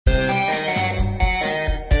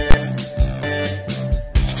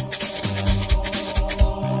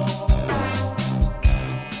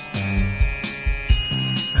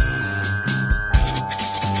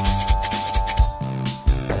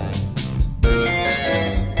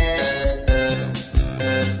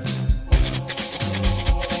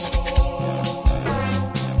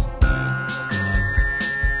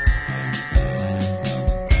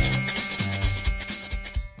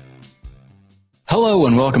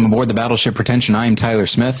welcome aboard the Battleship Pretension. I'm Tyler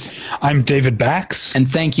Smith. I'm David Bax. And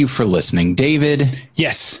thank you for listening. David.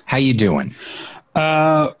 Yes. How you doing?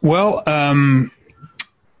 I'm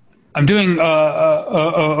doing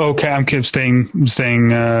okay. I'm staying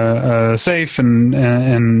safe and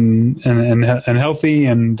healthy,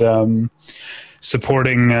 and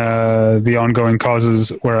supporting the ongoing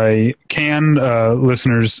causes where I can.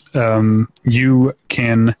 Listeners, you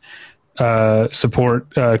can support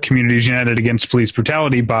Communities United Against Police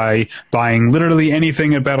Brutality by buying literally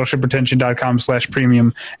anything at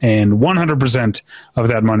battleshippretension.com/premium, and 100% of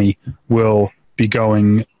that money will be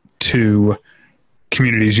going to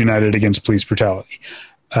Communities United Against Police Brutality.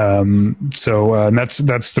 That's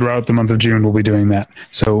throughout the month of June. We'll be doing that.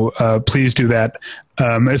 So please do that.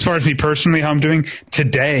 As far as me personally, how I'm doing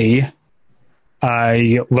today,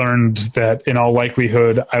 I learned that in all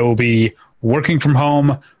likelihood I will be working from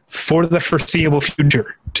home for the foreseeable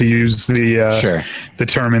future, to use the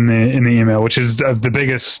term in the email, which is the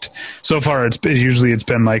biggest so far. It's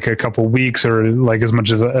been like a couple weeks or like as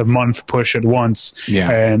much as a month push at once.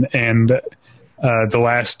 Yeah. And the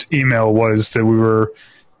last email was that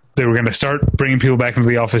they were going to start bringing people back into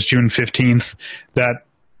the office June 15th. That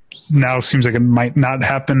now seems like it might not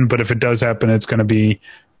happen, but if it does happen, it's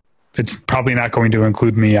probably not going to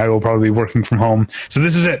include me. I will probably be working from home. So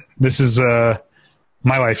this is it. This is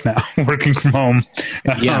my life now, working from home.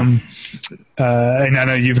 Yeah. And I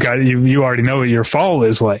know you already know what your fall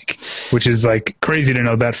is like, which is like crazy to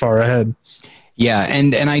know that far ahead. Yeah.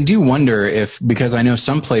 And I do wonder because I know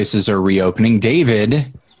some places are reopening.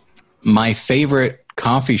 David, my favorite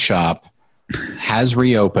coffee shop has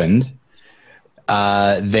reopened.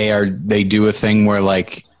 They do a thing where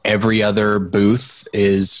like every other booth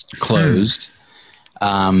is closed.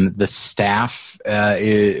 The staff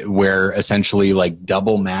wear essentially like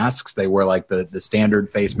double masks. They wear like the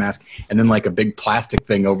standard face mask and then like a big plastic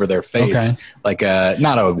thing over their face, like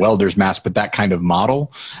not a welder's mask, but that kind of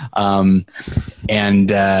model. So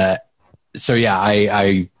yeah,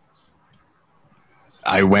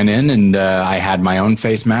 I went in and I had my own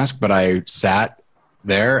face mask, but I sat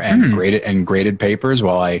there and graded papers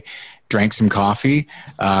while I drank some coffee,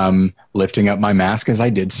 lifting up my mask as I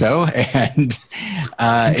did so. And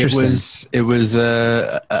it was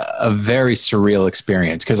a very surreal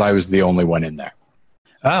experience because I was the only one in there.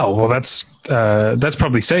 Oh, well, that's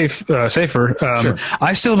probably safer. Sure.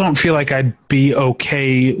 I still don't feel like I'd be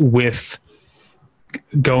okay with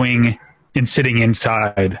going and sitting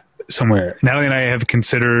inside somewhere. Now that I have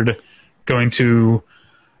considered going to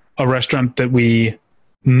a restaurant that we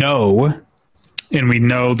know, and we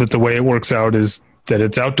know that the way it works out is that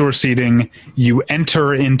it's outdoor seating. You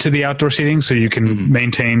enter into the outdoor seating so you can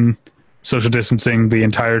maintain social distancing the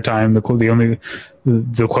entire time. The only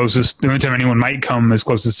time anyone might come as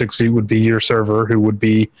close as 6 feet would be your server, who would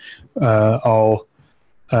be all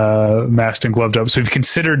masked and gloved up. So we've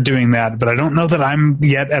considered doing that, but I don't know that I'm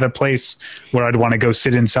yet at a place where I'd want to go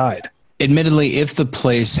sit inside. Admittedly, if the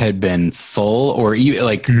place had been full or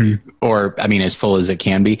I mean, as full as it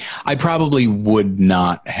can be, I probably would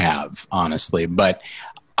not have, honestly. But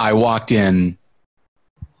I walked in,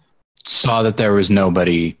 saw that there was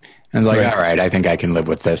nobody, and I was like, all right, I think I can live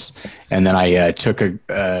with this. And then I took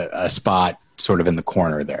a spot sort of in the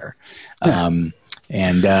corner there. And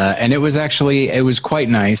it was quite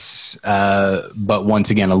nice. But once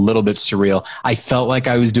again, a little bit surreal. I felt like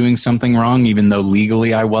I was doing something wrong, even though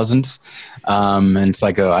legally I wasn't. And it's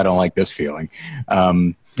like, oh, I don't like this feeling.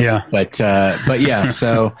 But yeah,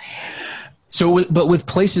 but with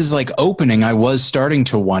places like opening, I was starting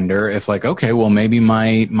to wonder if like, okay, well, maybe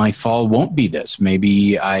my fall won't be this.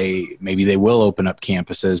 Maybe they will open up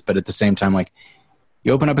campuses, but at the same time, like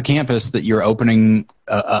you open up a campus that you're opening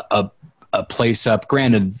a place up.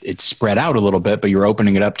 Granted, it's spread out a little bit, but you're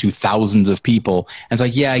opening it up to thousands of people. And it's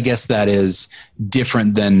like, yeah, I guess that is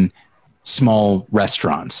different than small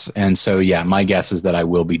restaurants. And so, yeah, my guess is that I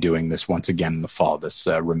will be doing this once again in the fall, this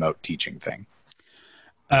remote teaching thing.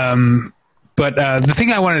 But the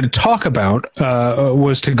thing I wanted to talk about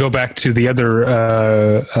was to go back to the other.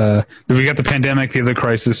 We got the pandemic. The other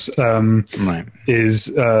crisis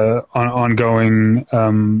is ongoing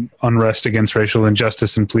unrest against racial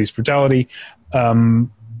injustice and police brutality.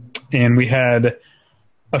 And we had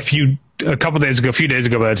a few days ago,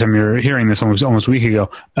 by the time you're hearing this, almost a week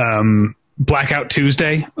ago, Blackout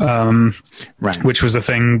Tuesday, which was a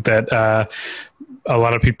thing that a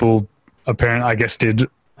lot of people apparently, I guess, did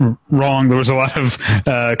wrong. There was a lot of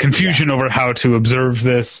confusion over how to observe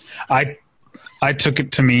this. I took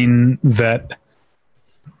it to mean that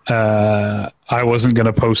I wasn't going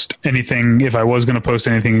to post anything. If I was going to post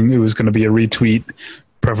anything, it was going to be a retweet,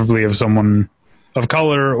 preferably of someone of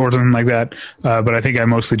color or something like that. But I think I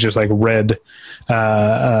mostly just like read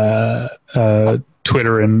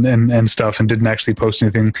Twitter and stuff and didn't actually post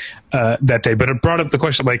anything that day. But it brought up the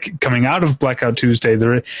question, like coming out of Blackout Tuesday,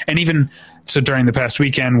 and even so during the past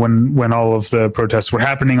weekend when all of the protests were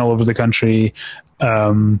happening all over the country,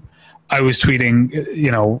 I was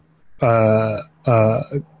tweeting,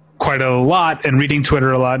 quite a lot and reading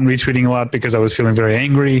Twitter a lot and retweeting a lot because I was feeling very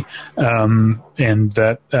angry. And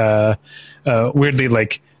that weirdly,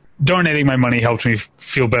 like, donating my money helped me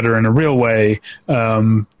feel better in a real way.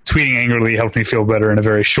 Tweeting angrily helped me feel better in a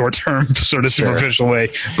very short-term, sort of superficial way.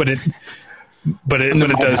 But it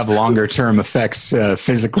does have longer-term effects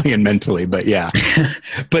physically and mentally. But yeah.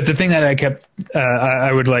 But the thing that I kept,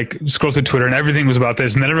 I would like scroll through Twitter and everything was about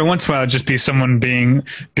this, and then every once in a while, it'd just be someone being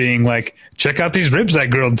like, "Check out these ribs I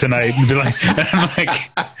grilled tonight," and be like, and I'm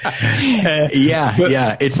like,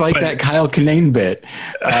 yeah. It's like that Kyle Kinane bit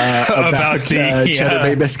about Cheddar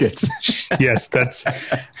Bay biscuits. Yes, that's.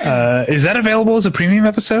 Is that available as a premium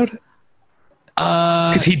episode?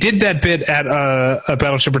 Because he did that bit at a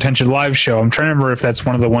Battleship Retention live show. I'm trying to remember if that's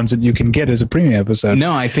one of the ones that you can get as a premium episode.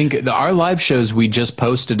 No, I think our live shows we just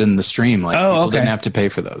posted in the stream. Like, people didn't have to pay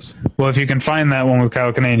for those. Well, if you can find that one with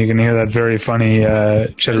Kyle Kinane, you can hear that very funny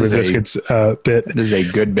Cheddar Bay Biscuits bit. It is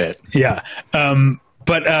a good bit. Yeah.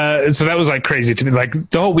 But so that was like crazy to me. Like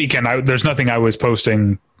the whole weekend, there's nothing I was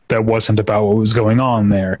posting that wasn't about what was going on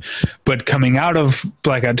there. But coming out of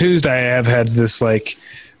Blackout Tuesday, I have had this like,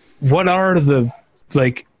 what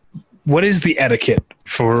is the etiquette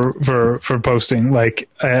for posting? Like,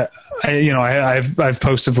 I've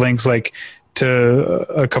posted links like to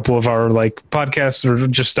a couple of our like podcasts or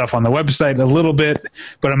just stuff on the website a little bit,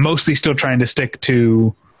 but I'm mostly still trying to stick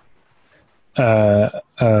to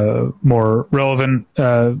more relevant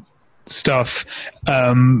stuff.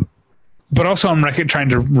 But also I'm trying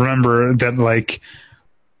to remember that like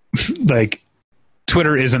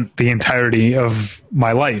Twitter isn't the entirety of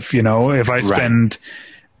my life. If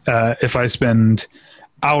I spend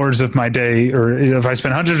hours of my day, or if I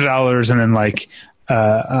spend hundreds of dollars and then like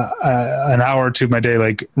an hour or two of my day,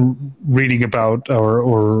 like reading about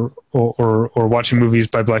or watching movies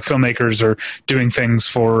by Black filmmakers or doing things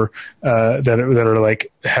for that are like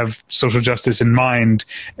have social justice in mind.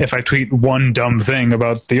 If I tweet one dumb thing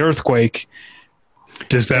about the earthquake,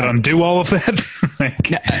 does that undo all of that? I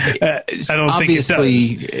don't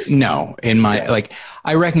obviously, think it does. No. In my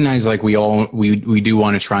I recognize like we do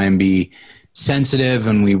want to try and be sensitive,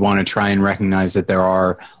 and we want to try and recognize that there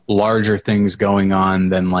are larger things going on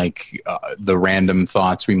than like the random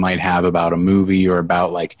thoughts we might have about a movie or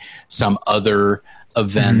about like some other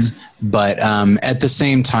event. Mm-hmm. But at the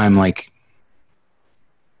same time, like.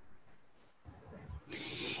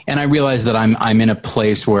 And I realize that I'm in a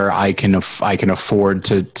place where I can afford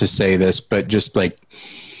to say this, but just like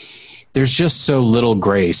there's just so little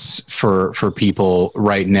grace for people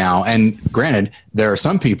right now. And granted, there are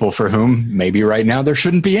some people for whom maybe right now there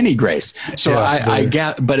shouldn't be any grace. So I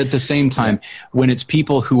get, but at the same time, when it's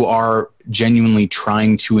people who are genuinely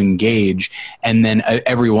trying to engage, and then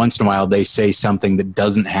every once in a while they say something that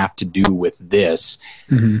doesn't have to do with this,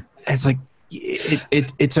 mm-hmm. It's like.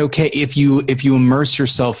 It's okay if you immerse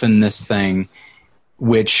yourself in this thing,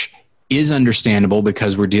 which is understandable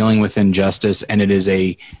because we're dealing with injustice, and it is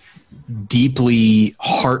a deeply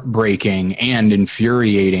heartbreaking and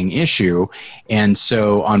infuriating issue. And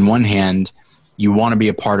so on one hand, you want to be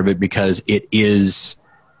a part of it because it is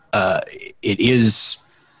a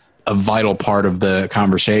vital part of the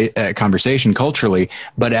conversation culturally.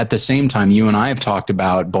 But at the same time, you and I have talked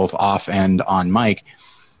about both off and on mic,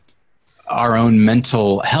 our own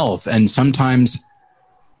mental health, and sometimes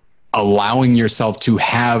allowing yourself to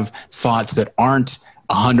have thoughts that aren't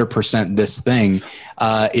 100% this thing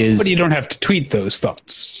is. But you don't have to tweet those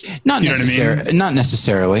thoughts. Not necessarily. I mean? Not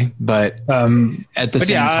necessarily, but at the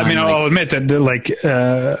same time. I mean, I'll admit that like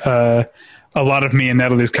a lot of me and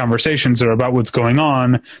Natalie's conversations are about what's going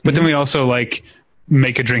on, but mm-hmm. then we also like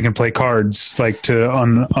make a drink and play cards, like to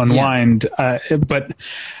unwind. Yeah. But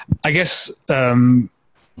I guess.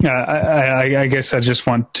 I guess I just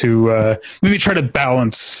want to maybe try to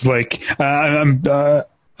balance. Like I'm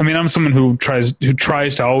someone who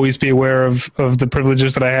tries to always be aware of the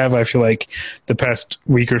privileges that I have. I feel like the past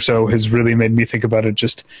week or so has really made me think about it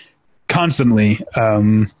just constantly.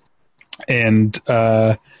 Definitely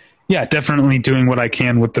doing what I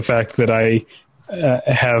can with the fact that I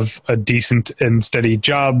have a decent and steady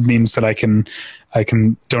job means that I can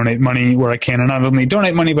donate money where I can, and not only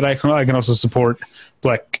donate money, but I can also support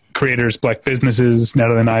Black creators, Black businesses.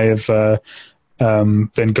 Natalie and I have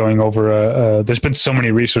been going over. There's been so many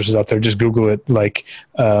resources out there. Just Google it, like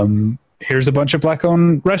here's a bunch of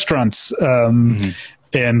black-owned restaurants.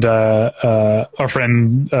 And our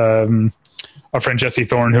friend Jesse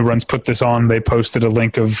Thorne, who runs Put This On, they posted a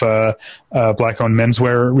link of black-owned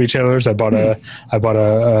menswear retailers. I bought a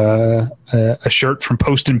shirt from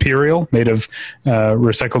Post Imperial made of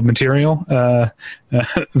recycled material.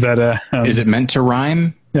 Is it meant to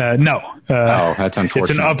rhyme? No. That's unfortunate.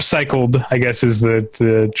 It's an upcycled, I guess, is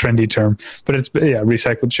the trendy term, but it's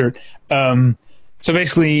recycled shirt. So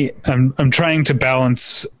basically, I'm trying to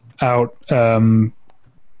balance out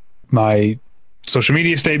my social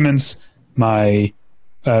media statements, my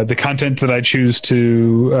the content that I choose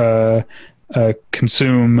to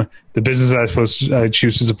consume, the business I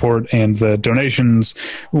choose to support, and the donations.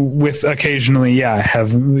 With occasionally,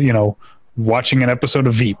 have watching an episode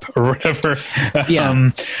of Veep or whatever.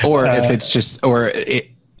 Or if it's just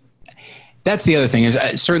that's the other thing is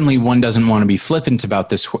certainly one doesn't want to be flippant about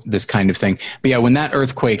this kind of thing. But when that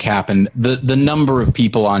earthquake happened, the number of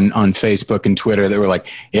people on Facebook and Twitter that were like,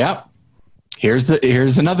 "Yep, here's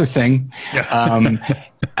another thing." Yeah.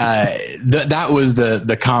 That was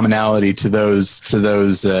the commonality to those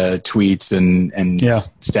tweets and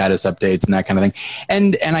status updates and that kind of thing.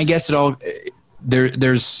 And I guess it all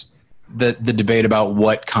there's the debate about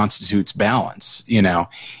what constitutes balance.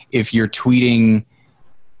 If you're tweeting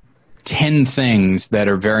 10 things that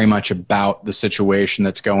are very much about the situation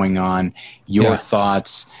that's going on, your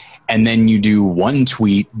thoughts, and then you do one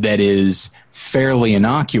tweet that is fairly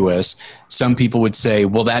innocuous, some people would say,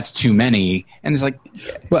 well, that's too many. And it's like,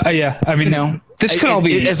 well, I mean, this could all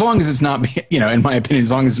be, as long as it's not, in my opinion, as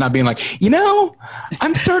long as it's not being like,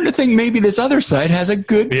 I'm starting to think maybe this other side has a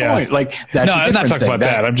good point. Like that's no, I'm not talking about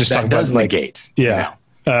that. I'm just talking about does negate.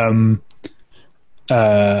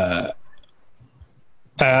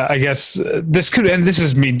 I guess this could, and this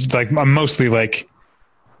is me, like, I'm mostly like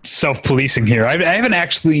self-policing here. I haven't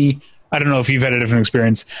actually, I don't know if you've had a different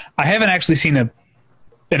experience. I haven't actually seen an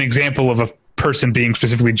example of a person being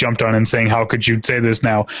specifically jumped on and saying, how could you say this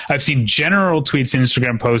now? I've seen general tweets and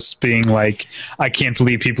Instagram posts being like, I can't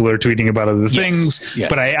believe people are tweeting about other things,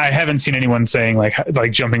 but I haven't seen anyone saying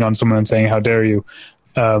like jumping on someone and saying, how dare you?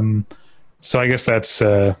 So I guess that's,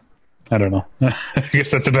 I don't know. I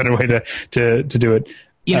guess that's a better way to do it.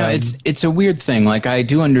 It's a weird thing. Like, I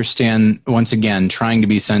do understand, once again, trying to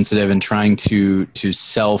be sensitive and trying to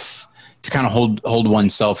kind of hold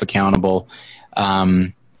oneself accountable.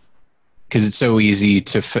 Because it's so easy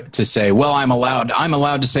to say, well, I'm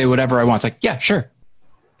allowed to say whatever I want. It's like, yeah, sure.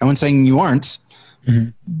 No one's saying you aren't. Mm-hmm.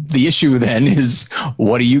 The issue then is,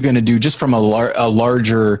 what are you going to do just from a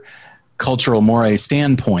larger cultural mores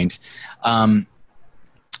standpoint?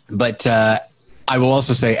 But I will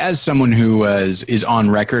also say, as someone who is on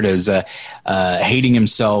record as hating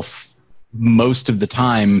himself most of the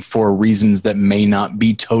time for reasons that may not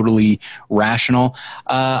be totally rational,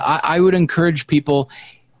 I would encourage people,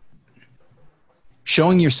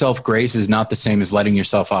 showing yourself grace is not the same as letting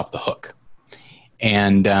yourself off the hook.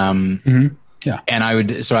 And and I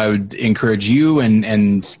would encourage you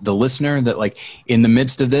and the listener that, like, in the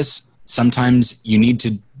midst of this, sometimes you need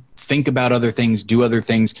to think about other things, do other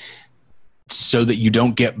things, so that you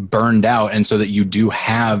don't get burned out, and so that you do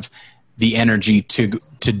have the energy to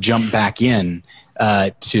jump back in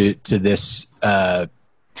to this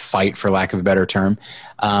fight, for lack of a better term.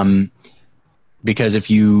 Because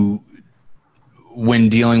when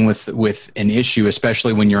dealing with an issue,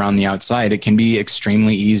 especially when you're on the outside, it can be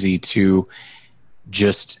extremely easy to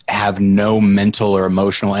just have no mental or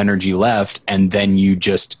emotional energy left, and then you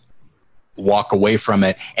just walk away from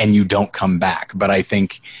it and you don't come back. But I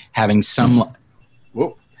think having some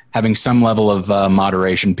level of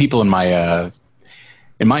moderation. People in my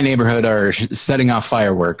neighborhood are setting off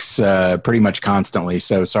fireworks pretty much constantly,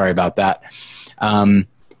 so sorry about that.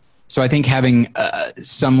 So I think having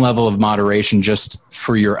some level of moderation, just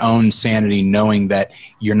for your own sanity, knowing that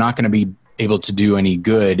you're not going to be able to do any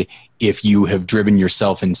good if you have driven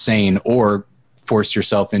yourself insane or forced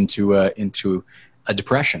yourself into a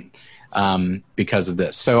depression because of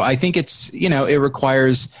this. So I think it's, it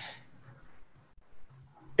requires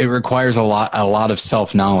a lot of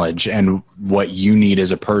self-knowledge and what you need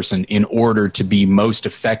as a person in order to be most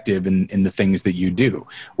effective in the things that you do,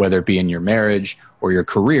 whether it be in your marriage or your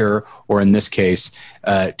career, or in this case,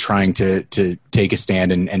 trying to take a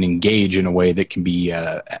stand and engage in a way that can be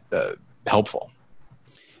helpful.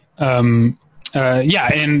 And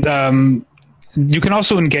you can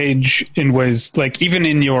also engage in ways, like, even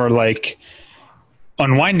in your, like,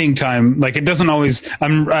 unwinding time, like, it doesn't always,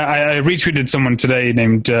 I retweeted someone today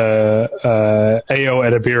named Ayo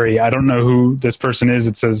Edabiri. I don't know who this person is.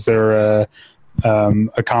 It says they're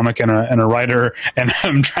a comic and a writer, and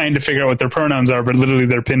I'm trying to figure out what their pronouns are, but literally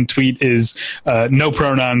their pinned tweet is no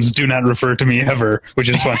pronouns, do not refer to me ever, which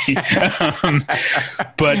is funny.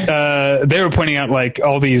 But they were pointing out like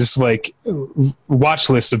all these like watch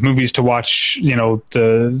lists of movies to watch, you know,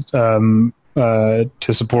 to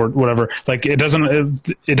support whatever. Like it doesn't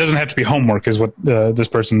have to be homework, is what this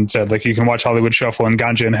person said. Like you can watch Hollywood Shuffle and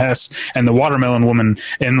Ganja and Hess and The Watermelon Woman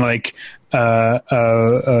and like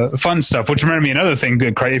fun stuff. Which reminded me another thing.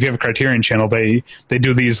 If you have a Criterion channel, they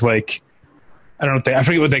do these like, I don't know, I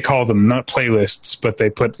forget what they call them, not playlists, but they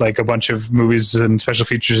put like a bunch of movies and special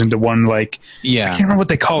features into one like, I can't remember what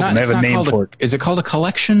they call them. They have a name for it. Is it called a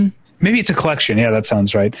collection? Maybe it's a collection. Yeah, that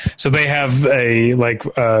sounds right. So they have a like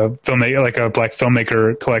filmmaker, like a black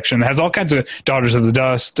filmmaker collection. It has all kinds of Daughters of the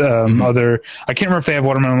Dust, other. I can't remember if they have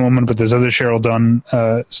Watermelon Woman, but there's other Cheryl Dunn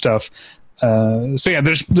stuff. So yeah,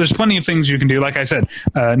 there's plenty of things you can do. Like I said,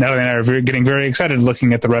 Natalie and I are getting very excited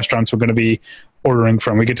looking at the restaurants we're going to be ordering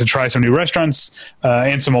from. We get to try some new restaurants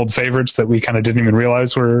and some old favorites that we kind of didn't even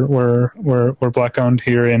realize were black owned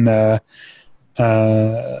here in North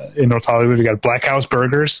Hollywood. We got Black House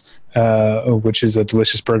Burgers, which is a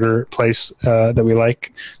delicious burger place that we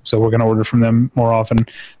like. So we're going to order from them more often.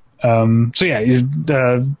 So yeah, you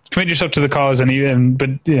commit yourself to the cause, but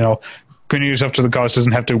you know, committing yourself to the cause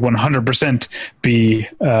doesn't have to 100% be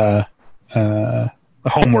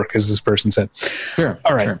homework, as this person said. Sure.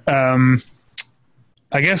 All right. Sure.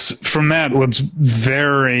 I guess from that, let's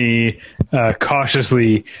very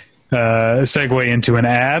cautiously segue into an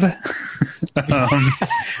ad.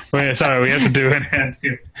 Sorry, we have to do an ad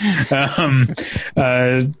here.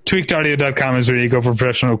 Tweakedaudio.com is where you go for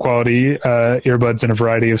professional quality earbuds in a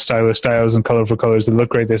variety of stylish styles and colorful colors. They look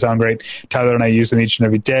great. They sound great. Tyler and I use them each and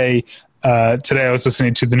every day. Today I was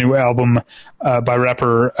listening to the new album by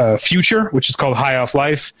rapper Future, which is called High Off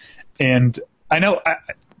Life. And I know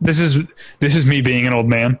this is me being an old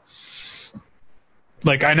man.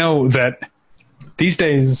 Like, I know that these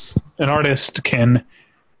days an artist can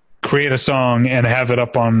create a song and have it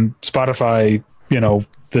up on Spotify, you know,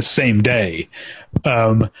 the same day.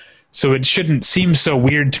 So it shouldn't seem so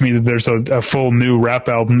weird to me that there's a full new rap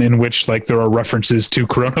album in which like there are references to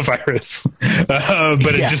coronavirus.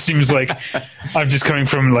 But it just seems like I'm just coming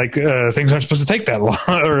from like things aren't supposed to take that long,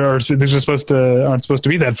 or things aren't supposed to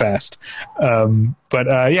be that fast. But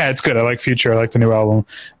yeah, it's good. I like Future. I like the new album.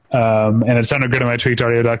 And it sounded good on my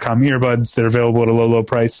tweakedaudio.com earbuds. They're available at a low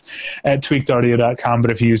price at tweakedaudio.com.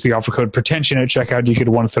 But if you use the offer code pretension at checkout, you get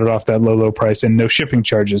 1/3 off that low price and no shipping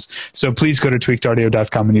charges. So please go to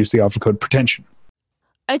tweakedaudio.com and use the offer code pretension.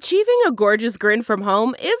 Achieving a gorgeous grin from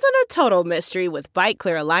home isn't a total mystery with Byte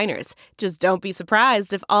Clear aligners. Just don't be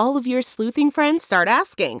surprised if all of your sleuthing friends start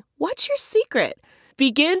asking, "What's your secret?"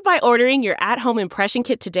 Begin by ordering your at-home impression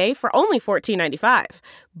kit today for only $14.95.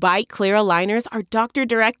 Byte Clear aligners are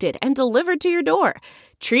doctor-directed and delivered to your door.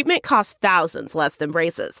 Treatment costs thousands less than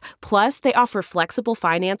braces. Plus, they offer flexible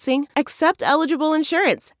financing, accept eligible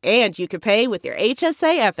insurance, and you can pay with your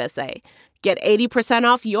HSA FSA. Get 80%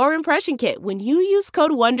 off your impression kit when you use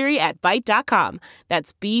code WONDERY at Byte.com.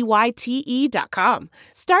 That's BYTE.com.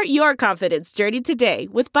 Start your confidence journey today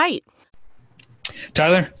with Byte.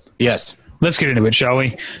 Tyler? Yes. Let's get into it, shall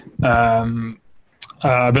we?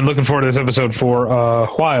 I've been looking forward to this episode for a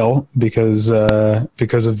while because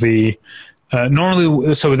of the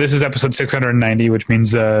normally. So this is episode 690, which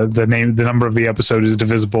means the number of the episode is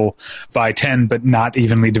divisible by 10, but not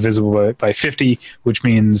evenly divisible by 50, which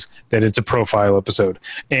means that it's a profile episode.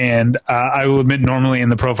 And I will admit, normally in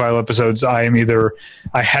the profile episodes, I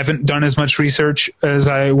haven't done as much research as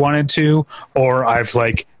I wanted to, or I've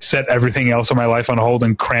like set everything else in my life on hold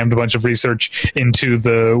and crammed a bunch of research into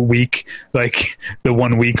the week, like the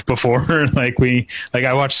 1 week before.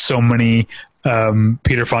 I watched so many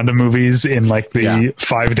Peter Fonda movies in like the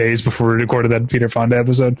 5 days before we recorded that Peter Fonda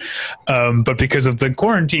episode. But because of the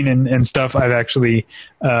quarantine and stuff, I've actually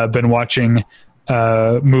been watching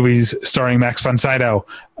movies starring Max von Sydow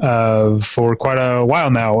for quite a while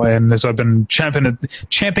now, and so I've been champing at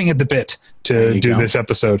the bit to do this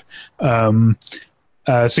episode. So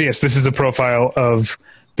yes, this is a profile of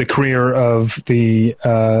the career of the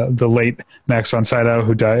late Max von Sydow,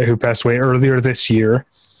 who passed away earlier this year.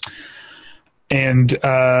 And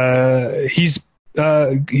he's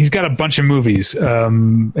got a bunch of movies,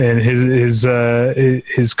 and his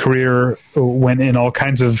career went in all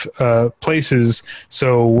kinds of places.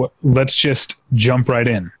 So let's just jump right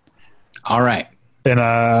in. All right. And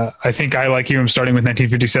I think I, like you, am starting with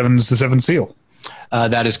 1957's The Seventh Seal.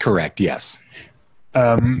 That is correct. Yes.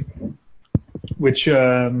 Which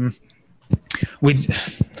we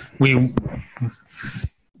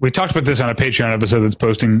we talked about this on a Patreon episode that's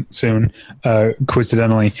posting soon,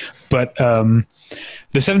 coincidentally. But the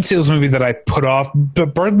Seven Seals movie that I put off,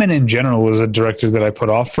 but Bergman in general was a director that I put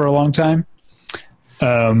off for a long time.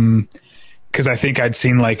 Because I think I'd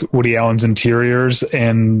seen like Woody Allen's Interiors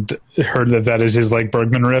and heard that is his like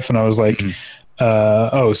Bergman riff, and I was like,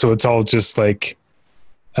 oh, so it's all just like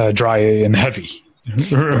dry and heavy.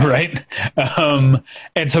 Right. And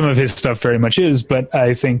some of his stuff very much is, but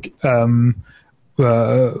I think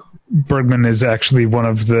Bergman is actually one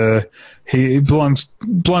of he belongs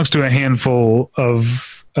to a handful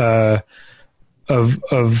of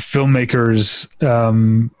filmmakers,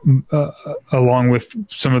 along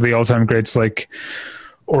with some of the all-time greats like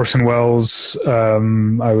Orson Welles.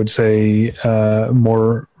 I would say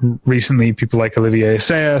more recently people like Olivier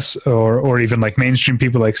Assayas, or even like mainstream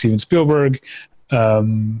people like Steven Spielberg.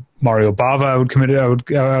 Mario Bava, I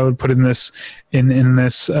would put in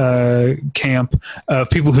this camp of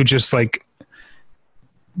people who just like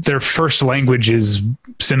their first language is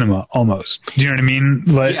cinema almost. Do you know what I mean?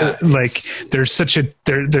 Like there's such an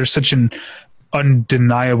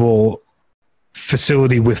undeniable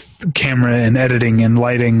facility with camera and editing and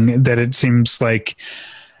lighting that it seems like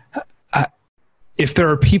if there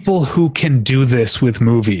are people who can do this with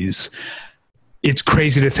movies, it's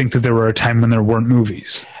crazy to think that there were a time when there weren't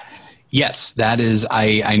movies. Yes, that is,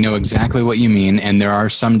 I know exactly what you mean. And there are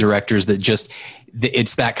some directors that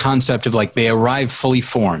it's that concept of like, they arrive fully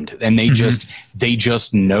formed and they just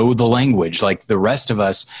know the language. Like the rest of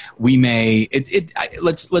us, we may,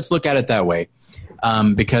 let's look at it that way.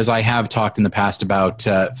 Because I have talked in the past about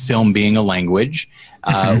film being a language,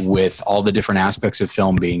 with all the different aspects of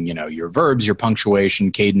film being, your verbs, your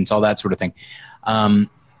punctuation, cadence, all that sort of thing.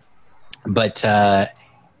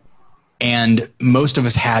 And most of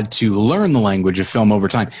us had to learn the language of film over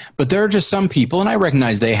time. But there are just some people, and I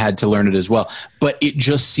recognize they had to learn it as well, but it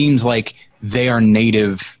just seems like they are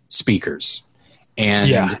native speakers.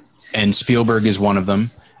 And Spielberg is one of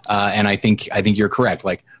them. And I think you're correct.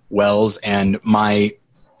 Like Wells and my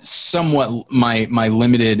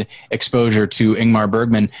limited exposure to Ingmar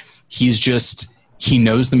Bergman, he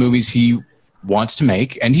knows the movies he wants to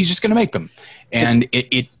make, and he's just going to make them. And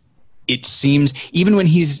it seems, even when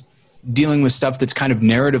he's dealing with stuff that's kind of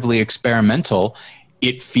narratively experimental,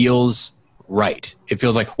 it feels right. It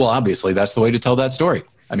feels like, well, obviously that's the way to tell that story.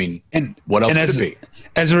 I mean, what else could it be?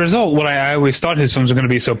 As a result, what I always thought his films were going to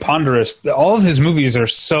be so ponderous, all of his movies are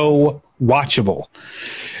so watchable.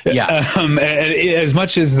 Yeah. As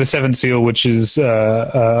much as The Seventh Seal, which is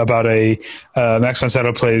about Max von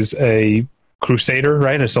Sydow plays a crusader,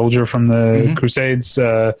 right? A soldier from the Crusades,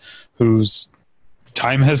 whose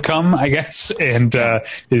time has come, I guess, and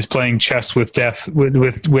is playing chess with death,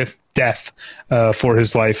 with death for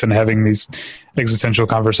his life, and having these existential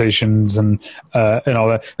conversations and all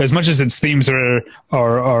that. As much as its themes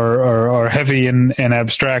are heavy and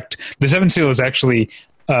abstract, The Seventh Seal is actually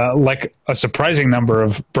like a surprising number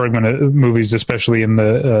of Bergman movies, especially in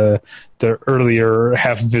the earlier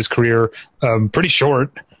half of his career, pretty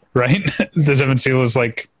short. Right? The Seventh Seal is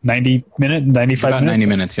like 90 minutes, 95 about minutes. 90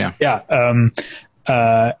 minutes, yeah. Yeah.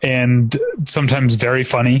 And sometimes very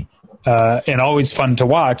funny, and always fun to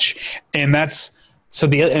watch. And that's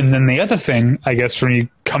and then the other thing, I guess, for me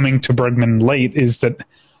coming to Bergman late is that,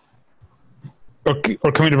 or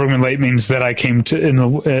coming to Bergman late means that I came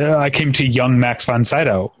to young Max von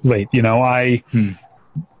Sydow late. Being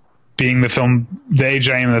the age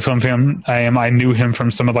I am in the film fan I am, I knew him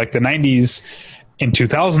from some of like the 90s and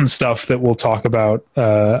 2000 stuff that we'll talk about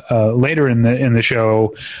later in the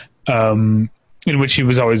show, in which he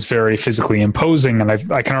was always very physically imposing, and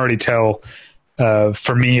I can already tell,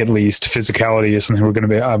 for me at least, physicality is something I'm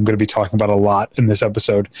going to be talking about a lot in this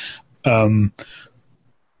episode.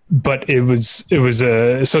 But it was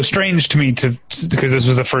so strange to me because this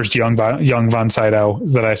was the first young von Sydow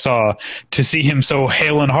that I saw, to see him so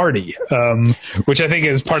hale and hearty, which I think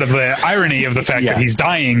is part of the irony of the fact that he's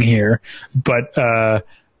dying here. But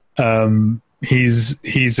he's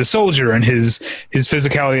a soldier, and his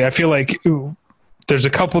physicality. I feel like there's a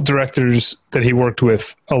couple directors that he worked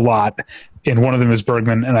with a lot, and one of them is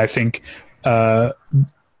Bergman, and I think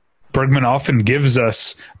Bergman often gives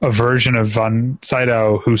us a version of von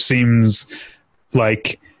Sydow who seems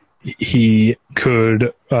like he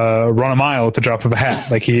could run a mile at the drop of a hat.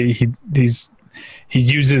 Like he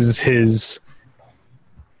uses his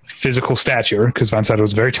physical stature, because von Sydow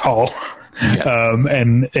was very tall. Yes.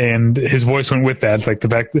 And his voice went with that, like the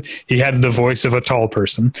fact that he had the voice of a tall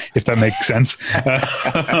person, if that makes sense.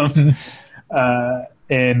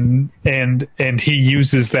 And he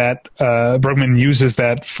uses that, Bergman uses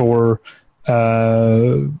that for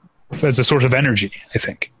as a source of energy, I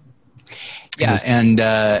think. Yeah. And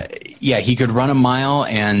he could run a mile,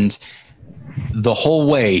 and the whole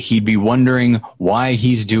way he'd be wondering why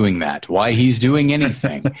he's doing that, why he's doing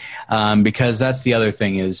anything. Because that's the other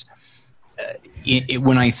thing is,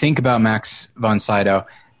 when I think about Max von Sydow,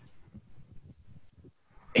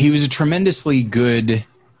 he was a tremendously good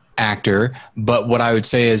actor, but what I would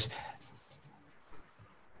say is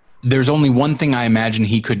there's only one thing I imagine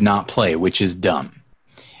he could not play, which is dumb.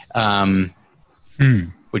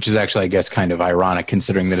 Which is actually, I guess, kind of ironic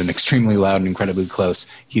considering that in Extremely Loud and Incredibly Close,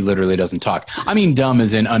 he literally doesn't talk. I mean, dumb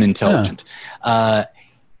as in unintelligent. That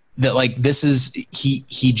like, this is,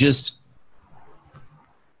 he just,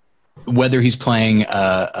 whether he's playing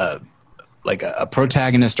a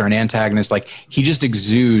protagonist or an antagonist, like he just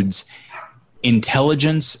exudes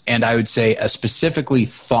intelligence, and I would say a specifically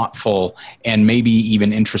thoughtful and maybe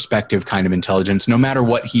even introspective kind of intelligence, no matter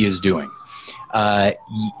what he is doing.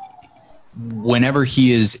 Whenever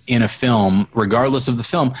he is in a film, regardless of the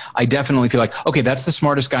film, I definitely feel like, okay, that's the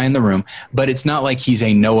smartest guy in the room, but it's not like he's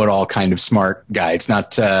a know-it-all kind of smart guy. It's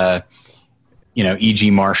not,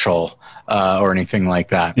 E.G. Marshall or anything like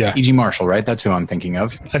that. Yeah. E.G. Marshall, right? That's who I'm thinking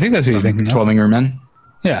of. I think that's who you're thinking of. 12 Angry Men?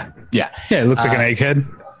 Yeah. Yeah. Yeah, it looks like an egghead.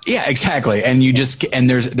 Yeah, exactly. And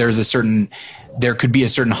there could be a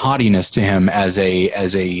certain haughtiness to him as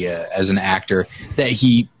an actor that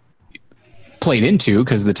he played into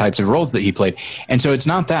because of the types of roles that he played. And so it's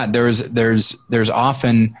not that there's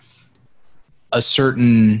often a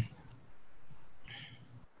certain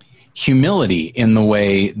humility in the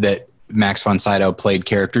way that Max von Sydow played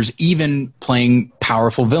characters, even playing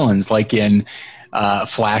powerful villains like in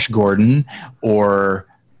Flash Gordon or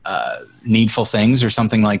Needful Things or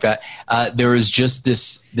something like that. There is just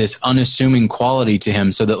this unassuming quality to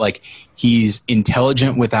him, so that like he's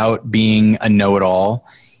intelligent without being a know-it-all,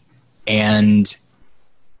 and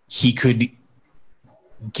he could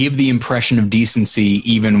give the impression of decency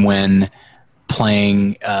even when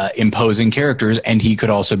playing imposing characters, and he could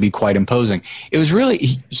also be quite imposing. It was really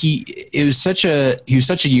he was such a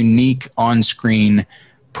unique on-screen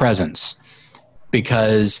presence,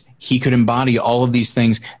 because he could embody all of these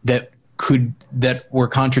things that were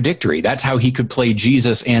contradictory. That's how he could play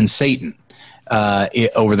Jesus and Satan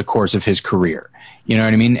over the course of his career. You know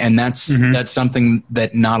what I mean? And that's something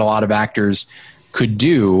that not a lot of actors could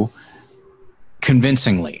do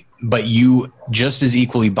convincingly, but you just as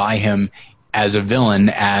equally buy him as a villain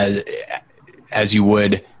as you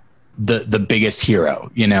would the biggest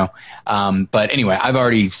hero, you know? But anyway, I've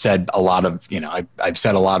already said a lot of, I've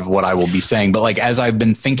said a lot of what I will be saying, but like, as I've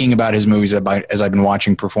been thinking about his movies, as I've been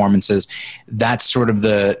watching performances, that's sort of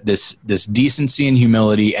this decency and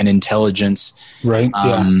humility and intelligence. Right.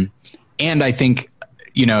 And I think,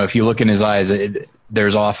 if you look in his eyes,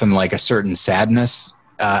 there's often like a certain sadness.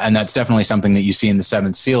 And that's definitely something that you see in The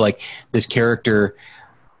Seventh Seal. Like, this character,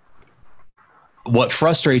 what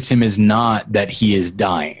frustrates him is not that he is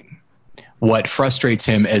dying. What frustrates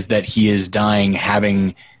him is that he is dying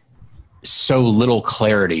having so little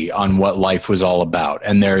clarity on what life was all about.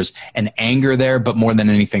 And there's an anger there, but more than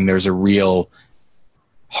anything, there's a real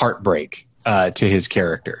heartbreak to his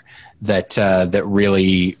character that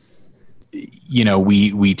really,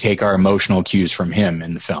 we take our emotional cues from him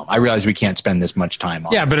in the film. I realize we can't spend this much time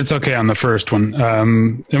on. Yeah, but it's okay on the first one.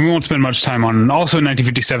 And we won't spend much time on. Also in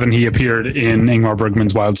 1957, he appeared in Ingmar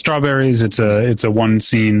Bergman's Wild Strawberries. It's a one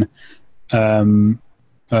scene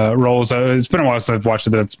roles. It's been a while since I've watched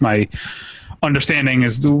it, but that's my understanding.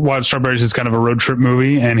 Is Wild Strawberries is kind of a road trip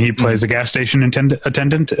movie, and he plays a gas station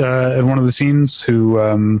attendant in one of the scenes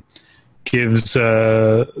who gives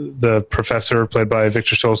the professor, played by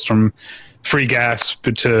Victor Solstrom, free gas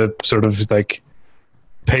to sort of like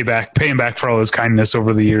pay him back for all his kindness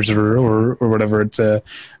over the years or whatever. It's a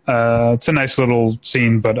nice little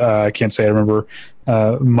scene, but I can't say I remember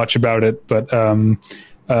much about it. But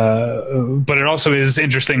it also is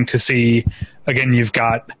interesting to see, again, you've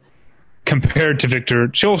got, compared to Victor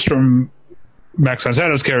Kjellstrom, Max von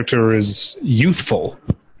Sydow's character is youthful.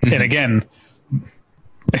 Mm-hmm. And again,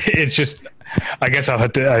 it's just, I guess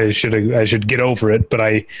I should get over it, but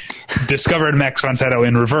I discovered Max von Sydow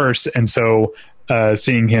in reverse. And so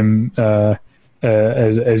seeing him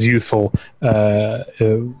as youthful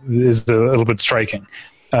is a little bit striking.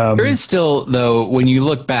 There is still, though, when you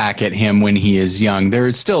look back at him when he is young, there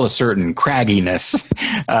is still a certain cragginess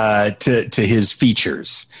to his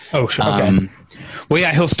features. Oh, sure. Okay. Well,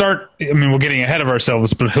 yeah, he'll start. I mean, we're getting ahead of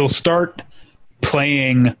ourselves, but he'll start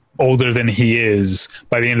playing older than he is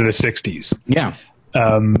by the end of the 60s. Yeah.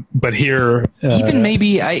 But here, even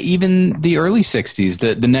even the early '60s,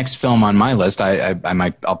 the next film on my list,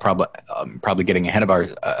 I'll probably getting ahead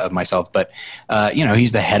of myself, but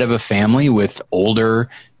he's the head of a family with older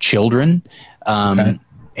children,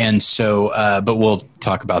 and so, but we'll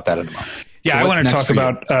talk about that in a moment. Yeah, I want to talk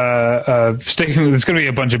about sticking. There's going to be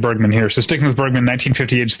a bunch of Bergman here, so sticking with Bergman,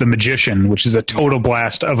 1958's The Magician, which is a total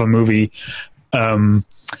blast of a movie, and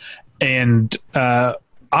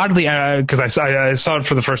oddly, because I saw it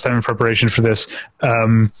for the first time in preparation for this,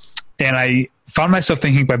 and I found myself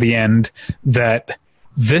thinking by the end that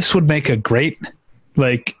this would make a great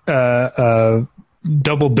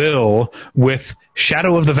double bill with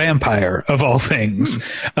Shadow of the Vampire, of all things,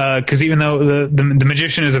 because even though the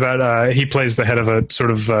Magician is about he plays the head of a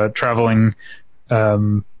sort of traveling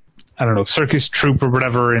circus troupe or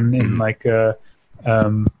whatever in like I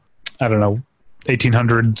don't know,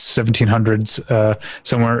 1800s, 1700s,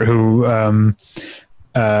 somewhere, who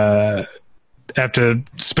have to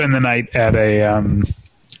spend the night at a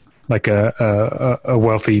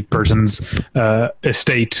wealthy person's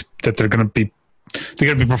estate that they're going to be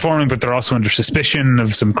performing, but they're also under suspicion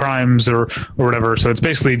of some crimes or whatever. So it's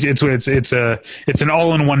basically it's an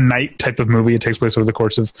all-in-one night type of movie. It takes place over the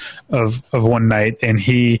course of one night, and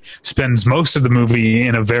he spends most of the movie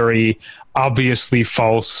in a very obviously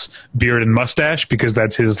false beard and mustache, because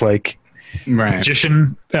that's his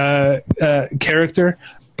magician character.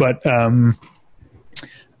 But a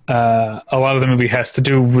lot of the movie has to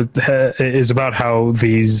do with is about how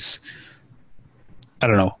these, I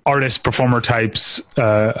don't know, artist performer types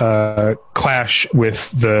clash with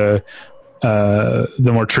the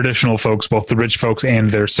more traditional folks, both the rich folks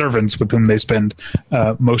and their servants, with whom they spend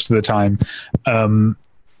most of the time.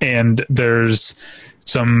 And there's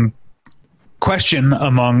some question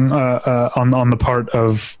among on the part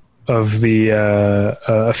of the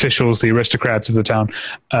officials, the aristocrats of the town,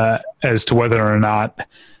 as to whether or not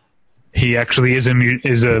he actually is a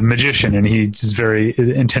magician, and he's very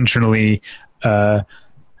intentionally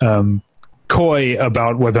coy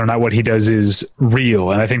about whether or not what he does is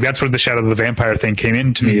real. And I think that's where the Shadow of the Vampire thing came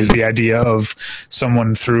into me, is the idea of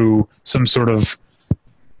someone through some sort of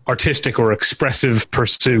artistic or expressive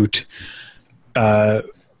pursuit.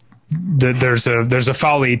 There's a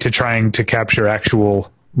folly to trying to capture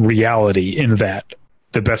actual reality in that.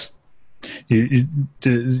 The best you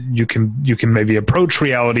can maybe approach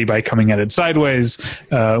reality by coming at it sideways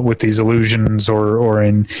with these illusions or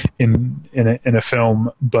in a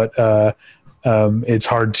film, but it's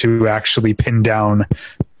hard to actually pin down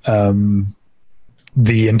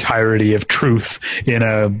the entirety of truth in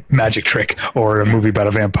a magic trick or a movie about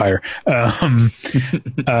a vampire. But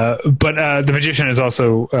The Magician is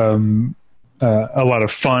also a lot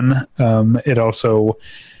of fun. It also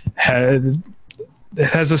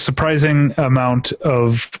has a surprising amount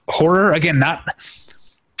of horror. Again,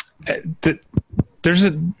 there's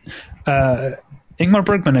Ingmar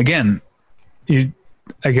Bergman again.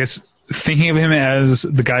 I guess thinking of him as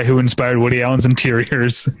the guy who inspired Woody Allen's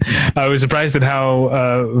Interiors, I was surprised at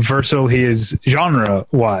how versatile he is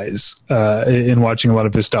genre-wise in watching a lot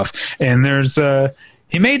of his stuff. And there's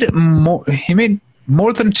he made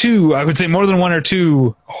more than two, I would say more than one or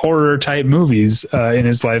two horror type movies in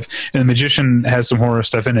his life, and The Magician has some horror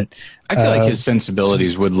stuff in it. I feel like his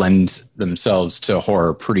sensibilities would lend themselves to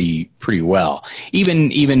horror pretty well.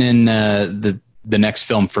 Even in the next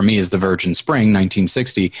film for me is The Virgin Spring,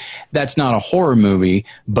 1960. That's not a horror movie,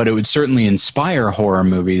 but it would certainly inspire horror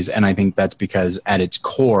movies, and I think that's because at its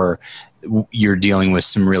core, you're dealing with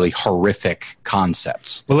some really horrific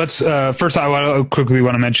concepts. Well, let's first. I quickly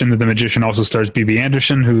want to mention that The Magician also stars Bibi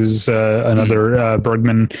Andersson, who's another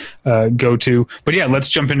Bergman go-to. But yeah,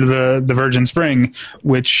 let's jump into the Virgin Spring,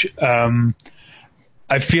 which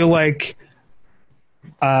I feel like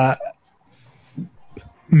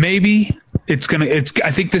maybe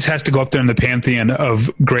I think this has to go up there in the pantheon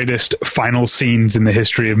of greatest final scenes in the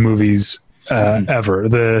history of movies. Ever.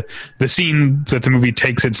 The scene that the movie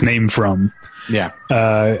takes its name from is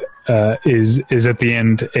at the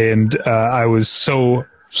end, and I was so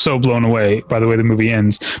blown away by the way the movie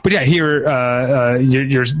ends. But yeah, here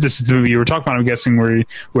this is the movie you were talking about, I'm guessing, where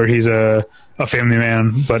he's a family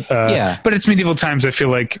man, but it's medieval times. I feel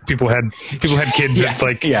like people had kids at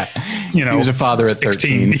he was a father at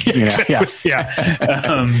 13. But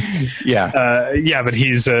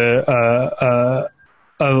he's a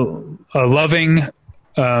loving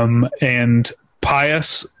and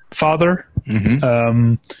pious father,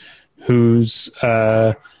 who's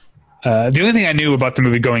the only thing I knew about the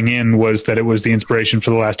movie going in was that it was the inspiration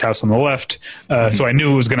for The Last House on the Left, so I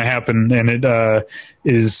knew it was going to happen, and it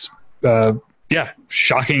is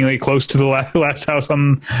shockingly close to the last house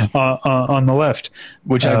on the left,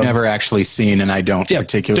 which I've never actually seen, and I don't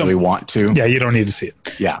particularly want to. Yeah, you don't need to see it.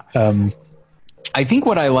 Yeah. I think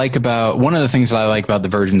one of the things that I like about The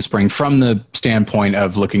Virgin Spring, from the standpoint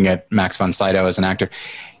of looking at Max von Sydow as an actor,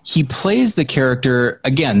 he plays the character.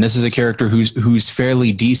 Again, this is a character who's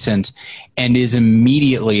fairly decent, and is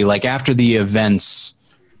immediately, like, after the events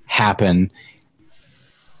happen,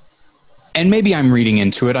 and maybe I'm reading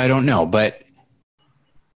into it, I don't know, but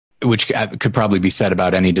which could probably be said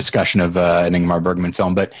about any discussion of an Ingmar Bergman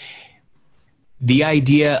film, but the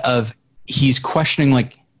idea of he's questioning,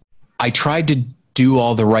 like, I tried to do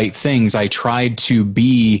all the right things. I tried to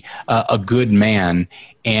be a good man,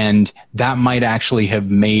 and that might actually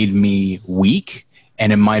have made me weak,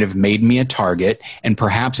 and it might have made me a target. And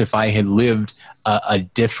perhaps if I had lived a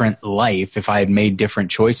different life, if I had made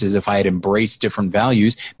different choices, if I had embraced different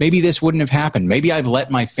values, maybe this wouldn't have happened. Maybe I've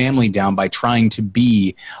let my family down by trying to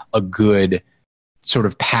be a good, sort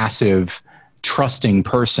of passive, trusting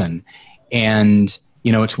person. And,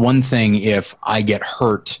 it's one thing if I get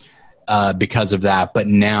hurt because of that, but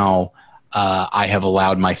now I have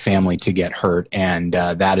allowed my family to get hurt, and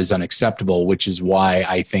that is unacceptable, which is why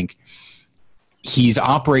I think he's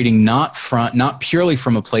operating not purely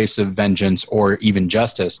from a place of vengeance or even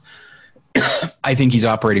justice. I think he's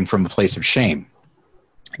operating from a place of shame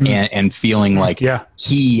and feeling like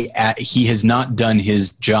he has not done his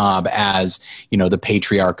job as, the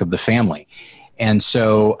patriarch of the family. And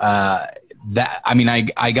so I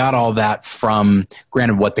got all that from,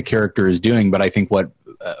 granted, what the character is doing, but I think what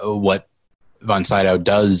von Sydow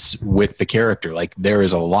does with the character, like, there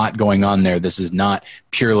is a lot going on there. This is not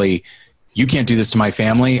purely, you can't do this to my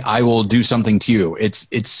family, I will do something to you.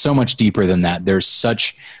 It's so much deeper than that. There's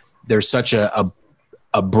such a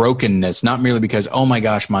brokenness, not merely because, oh my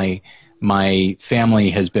gosh, my family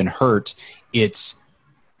has been hurt. It's,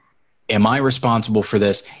 am I responsible for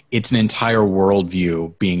this? It's an entire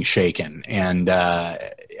worldview being shaken. And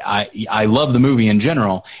I love the movie in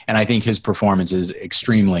general, and I think his performance is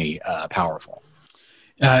extremely powerful.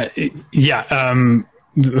 I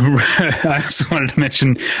also wanted to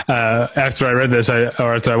mention, after I read this,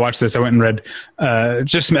 after I watched this, I went and read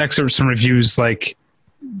just some excerpts from reviews, like,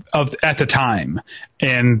 at the time,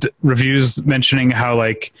 and reviews mentioning how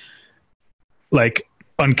like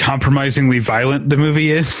uncompromisingly violent the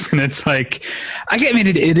movie is. And it's like,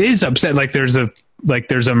 it is upset. Like, there's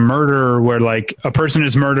a murder where, like, a person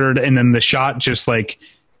is murdered, and then the shot just, like,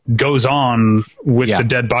 goes on with the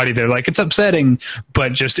dead body there. Like, it's upsetting,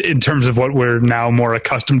 but just in terms of what we're now more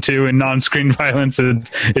accustomed to in non-screen violence,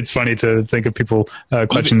 it's funny to think of people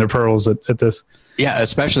clutching their pearls at this. Yeah,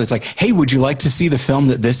 especially it's like, hey, would you like to see the film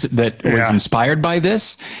that was inspired by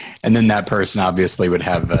this? And then that person obviously would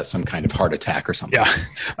have some kind of heart attack or something. Yeah.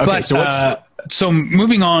 Okay, but, so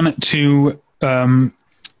moving on to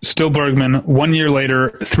still Bergman, 1 year later,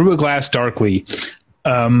 Through a Glass Darkly.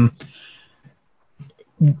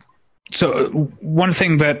 So one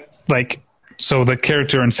thing that, like, so the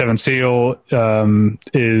character in Seven Seal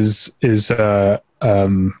is a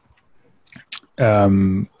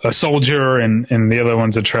soldier, and the other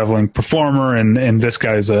one's a traveling performer, and this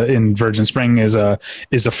guy's in Virgin Spring is a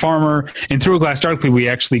farmer. And Through a Glass Darkly, we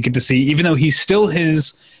actually get to see, even though he's still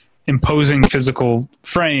his imposing physical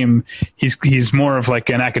frame, he's more of like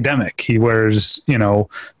an academic. He wears,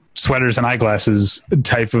 sweaters and eyeglasses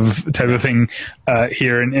type of thing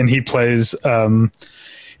here, and he plays I'm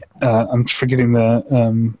forgetting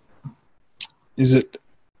the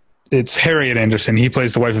it's Harriet Anderson. He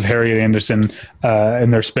plays the wife of Harriet Anderson,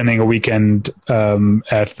 and they're spending a weekend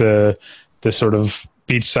at the sort of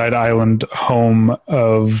beachside island home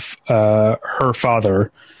of her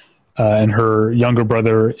father, and her younger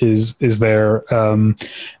brother is there, and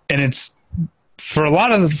it's, for a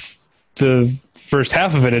lot of the first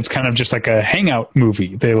half of it, it's kind of just like a hangout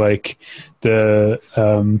movie. They like you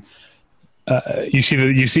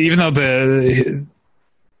see even though the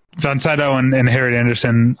von Sydow and Harriet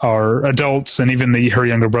Anderson are adults, and even her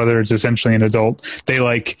younger brother is essentially an adult, they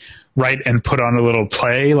like write and put on a little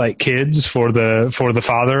play like kids for the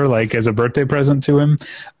father, like as a birthday present to him.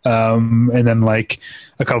 And then like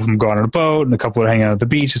a couple of them go out on a boat, and a couple are hanging out at the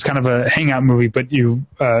beach. It's kind of a hangout movie, but and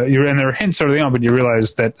there are hints early on, but you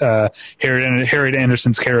realize that Harriet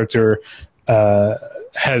Anderson's character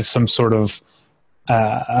has some sort of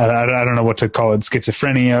I don't know what to call it,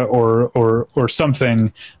 schizophrenia or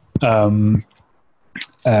something. You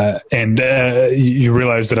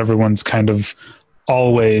realize that everyone's kind of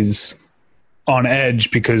always on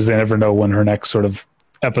edge because they never know when her next sort of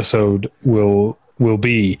episode will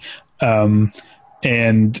be.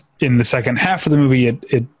 And in the second half of the movie,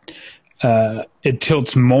 it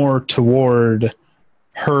tilts more toward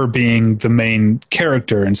her being the main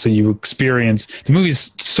character, and so you experience the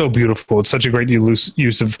movie's so beautiful. It's such a great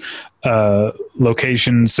use of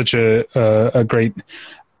locations, such a great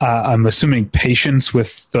I'm assuming patience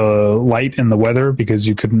with the light and the weather, because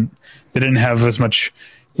they didn't have as much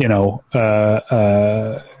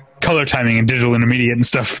color timing and digital intermediate and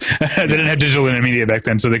stuff. They didn't have digital intermediate back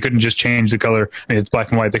then, so they couldn't just change the color. I mean, it's black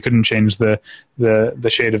and white. They couldn't change the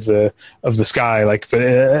shade of the sky.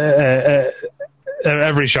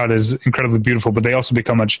 Every shot is incredibly beautiful, but they also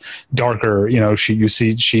become much darker.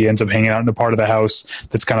 She ends up hanging out in a part of the house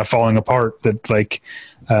that's kind of falling apart, that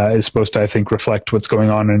is supposed to, I think, reflect what's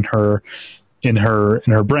going on in her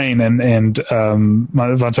brain. And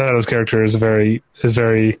Von Sydow's character is very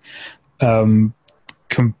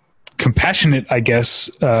compassionate, I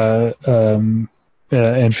guess, and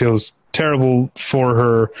feels terrible for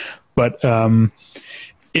her, but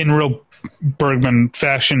in real Bergman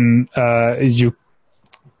fashion, you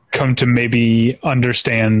come to maybe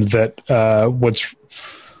understand that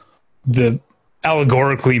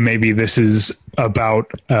allegorically, maybe this is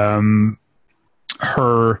about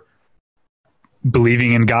her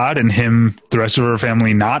believing in God and the rest of her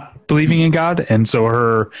family not believing in God. And so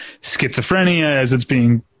her schizophrenia, as it's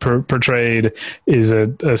being portrayed, is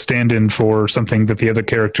a stand-in for something that the other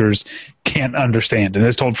characters can't understand. And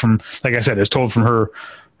it's told from, like I said, her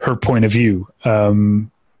point of view. There's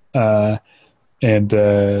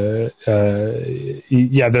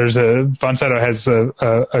Von Sydow has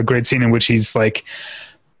a great scene in which he's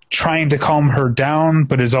trying to calm her down,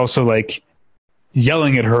 but is also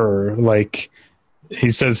yelling at her. He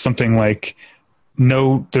says something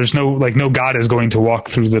no God is going to walk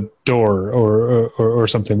through the door or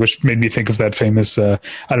something, which made me think of that famous, I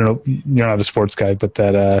don't know, you're not a sports guy, but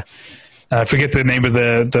that, I forget the name of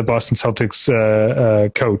the Boston Celtics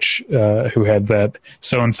coach who had that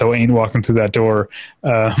 "so-and-so ain't walking through that door"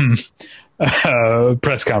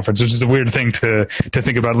 press conference, which is a weird thing to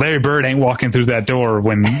think about. Larry Bird ain't walking through that door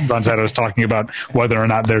when Von Sydow is talking about whether or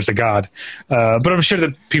not there's a God. But I'm sure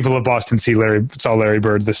that people of Boston saw Larry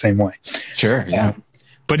Bird the same way. Sure, yeah.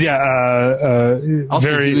 But yeah,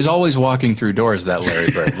 also, he was always walking through doors, that Larry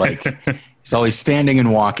Bird. He's always standing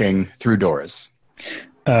and walking through doors.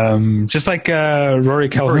 Just like Rory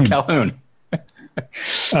Calhoun.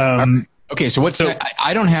 Okay, so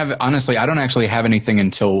I don't actually have anything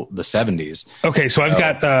until the 70s. Okay, so I've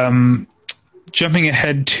got jumping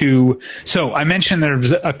ahead to, so I mentioned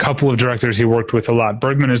there's a couple of directors he worked with a lot.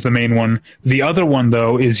 Bergman is the main one. The other one,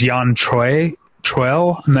 though, is Jan Troell.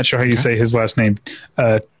 I'm not sure how you say his last name.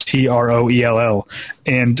 Troell.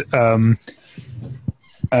 And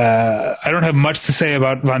I don't have much to say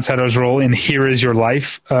about Von Sydow's role in Here Is Your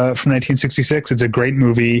Life from 1966. It's a great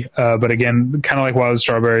movie, but again, kind of like Wild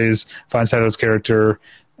Strawberries, Von Sydow's character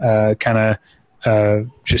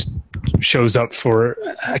just shows up for,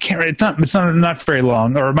 I can't read, it's not very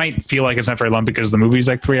long, or it might feel like it's not very long because the movie's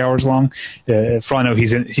 3 hours long. For all I know,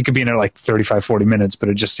 he could be in there 35, 40 minutes, but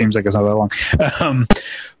it just seems like it's not that long.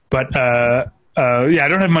 I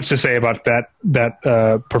don't have much to say about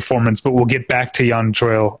that performance, but we'll get back to Jan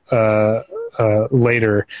Troell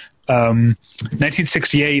later.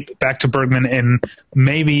 1968, back to Bergman, and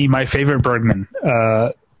maybe my favorite Bergman,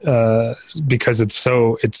 because it's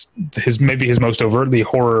maybe his most overtly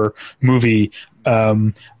horror movie,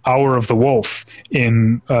 Hour of the Wolf,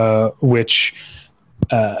 in which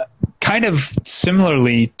kind of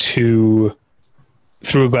similarly to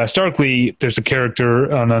Through a Glass Darkly, there's a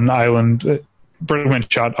character on an island. Bergman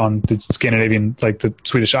shot on the Scandinavian, the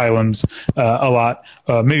Swedish islands, a lot.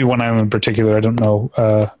 Maybe one island in particular. I don't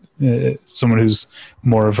know. Someone who's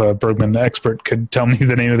more of a Bergman expert could tell me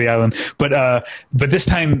the name of the island. But this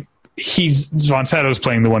time, Von Sydow's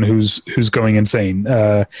playing the one who's going insane.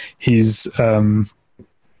 He's an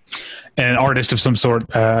artist of some sort.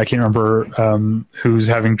 I can't remember, who's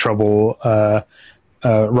having trouble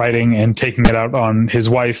writing and taking it out on his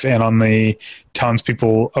wife and on the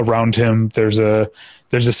townspeople around him. There's a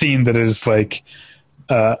scene that is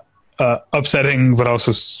upsetting but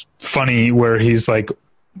also funny, where he's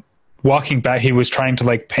walking back. He was trying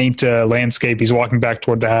to paint a landscape. He's walking back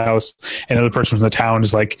toward the house, and another person from the town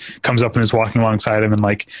is comes up and is walking alongside him and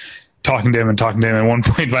talking to him. At one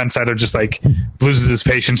point, Von Sydow just loses his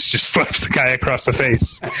patience, just slaps the guy across the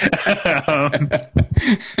face.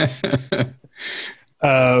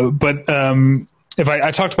 If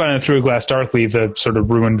I talked about it Through a Glass Darkly, the sort of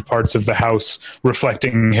ruined parts of the house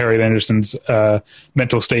reflecting Harriet Anderson's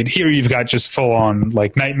mental state. Here you've got just full on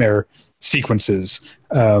nightmare sequences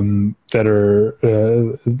that are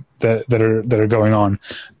going on.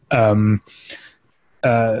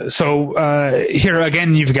 Here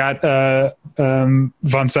again, you've got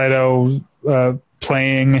Von Sydow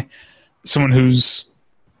playing someone who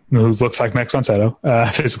looks like Max von Sydow,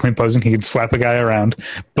 physically imposing. He can slap a guy around,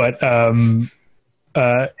 but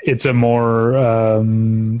it's a more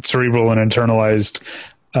cerebral and internalized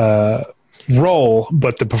role.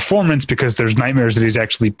 But the performance, because there's nightmares that he's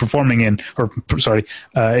actually performing in,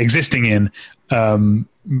 existing in,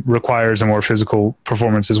 requires a more physical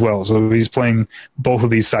performance as well. So he's playing both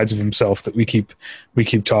of these sides of himself that we keep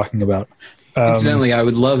talking about. Incidentally, I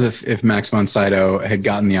would love if Max von Sydow had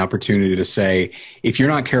gotten the opportunity to say, if you're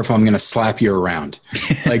not careful, I'm going to slap you around.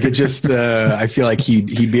 Like it just, I feel like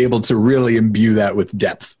he'd be able to really imbue that with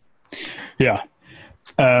depth. Yeah.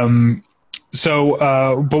 But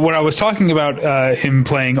what I was talking about, him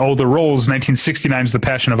playing older roles, 1969's The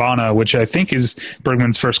Passion of Anna, which I think is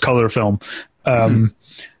Bergman's first color film,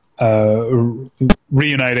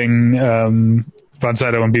 reuniting Von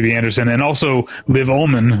Sydow and Bibi Andersson, and also Liv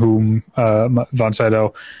Ullmann, whom Von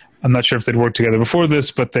Sydow, I'm not sure if they'd worked together before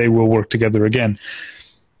this, but they will work together again.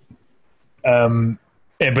 But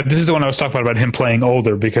this is the one I was talking about him playing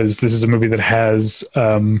older, because this is a movie that has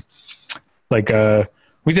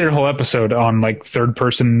we did a whole episode on like third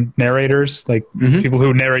person narrators, like people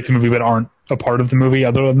who narrate the movie but aren't a part of the movie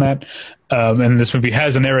other than that. And this movie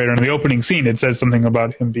has a narrator. In the opening scene, it says something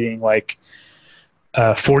about him being like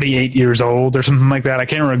 48 years old or something like that. I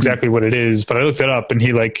can't remember exactly what it is, but I looked it up, and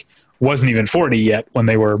he like wasn't even 40 yet when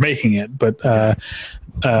they were making it. But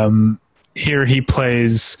here he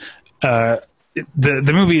plays the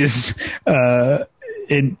movie is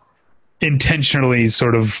intentionally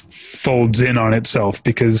sort of folds in on itself,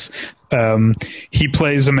 because he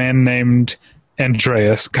plays a man named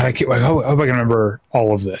Andreas. God, I hope I can remember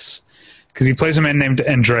all of this, because he plays a man named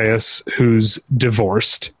Andreas who's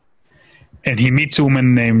divorced, and he meets a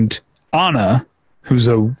woman named Anna who's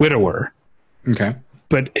a widower. Okay.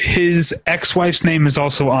 But his ex-wife's name is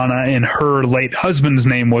also Anna, and her late husband's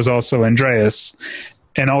name was also Andreas.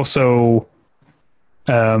 And also,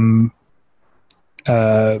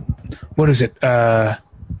 what is it?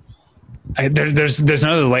 There's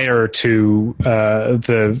another layer to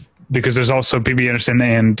because there's also Bibi Andersson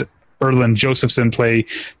and Erland Josephson play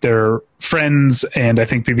their friends, and I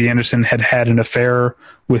think Bibi Andersson had an affair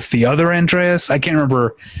with the other Andreas. I can't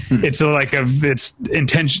remember. It's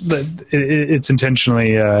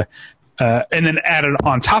intentionally, and then added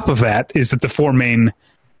on top of that is that the four main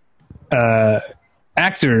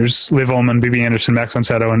actors, Liv Ullmann, Bibi Andersson, Max von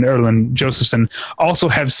Sydow, and Erland Josephson, also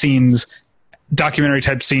have scenes, documentary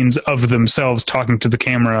type scenes of themselves talking to the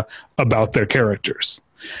camera about their characters.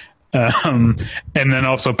 And then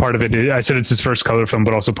also part of it, I said it's his first color film,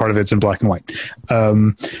 but also part of it's in black and white.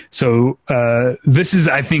 So this is,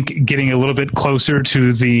 I think, getting a little bit closer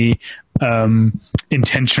to the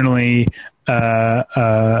intentionally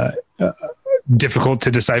difficult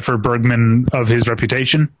to decipher Bergman of his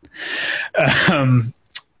reputation.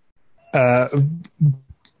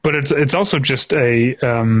 But it's also just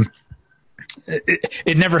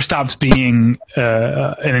it never stops being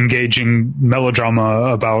an engaging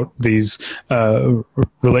melodrama about these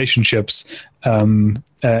relationships at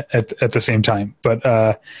the same time.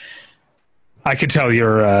 But I could tell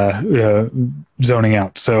you're zoning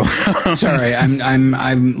out. So sorry,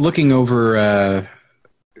 I'm looking over.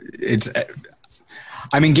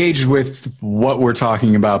 I'm engaged with what we're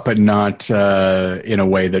talking about, but not in a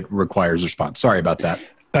way that requires response. Sorry about that.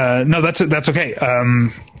 No, that's okay.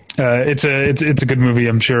 It's a good movie.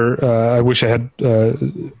 I'm sure. I wish I had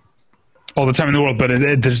all the time in the world, but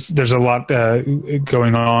there's a lot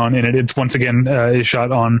going on in it. It's once again is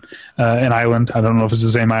shot on an island. I don't know if it's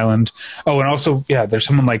the same island. Oh, and also, yeah, there's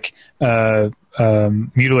someone like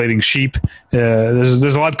mutilating sheep. There's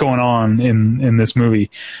a lot going on in this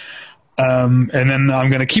movie. And then I'm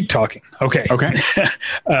going to keep talking. Okay.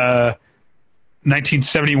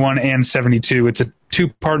 1971 and 72. It's a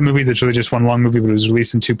two-part movie that's really just one long movie, but it was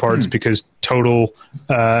released in two parts because total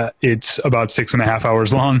it's about 6.5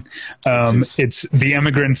 hours long. It's The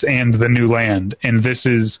Emigrants and The New Land. And this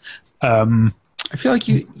is... I feel like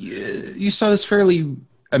you saw this fairly...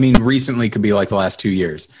 I mean, recently could be like the last 2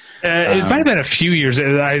 years. It might have been a few years.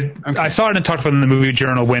 I saw it and talked about it in the Movie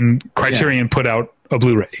Journal when Criterion put out a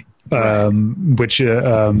Blu-ray. Which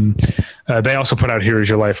they also put out Here Is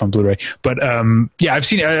Your Life on Blu-ray. But yeah, I've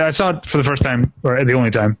seen it. I saw it for the first time, or the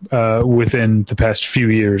only time, within the past few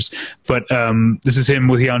years. But this is him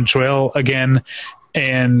with Jan Troell again,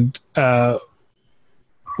 and I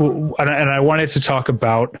wanted to talk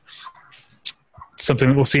about something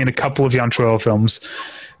that we'll see in a couple of Jan Troell films,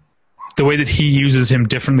 the way that he uses him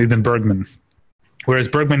differently than Bergman. whereas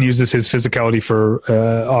Bergman uses his physicality for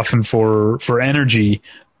often for energy.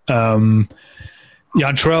 Jan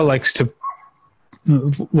Troell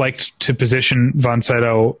liked to position von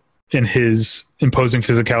Sydow in his imposing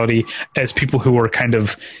physicality as people who are kind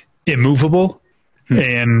of immovable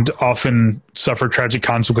and often suffer tragic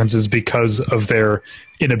consequences because of their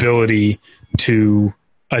inability to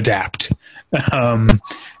adapt.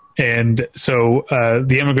 And so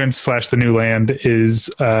The Immigrants / The New Land is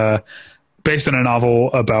based on a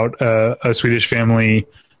novel about a Swedish family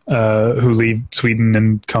who leave Sweden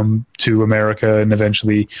and come to America and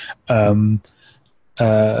eventually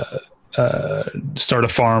start a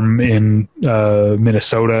farm in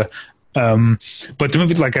Minnesota. But the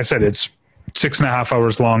movie, like I said, it's 6.5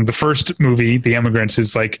 hours long. The first movie, The Immigrants,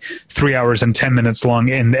 is like 3 hours and 10 minutes long.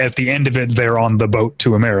 And at the end of it, they're on the boat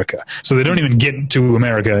to America. So they don't even get to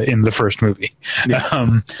America in the first movie.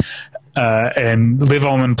 Yeah. And Liv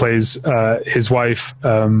Ullmann plays his wife.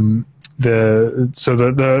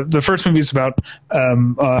 The first movie is about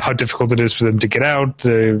how difficult it is for them to get out.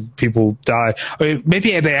 People die.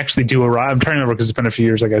 Maybe they actually do arrive. I'm trying to remember because it's been a few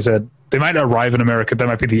years. Like I said, they might arrive in America. That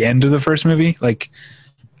might be the end of the first movie. Like,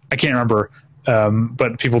 I can't remember.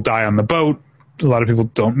 But people die on the boat. A lot of people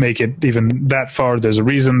don't make it even that far. There's a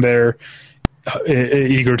reason they're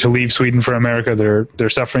eager to leave Sweden for America. They're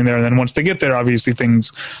suffering there, and then once they get there, obviously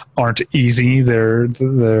things aren't easy. They're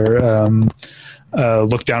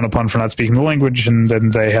looked down upon for not speaking the language, and then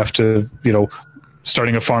they have to,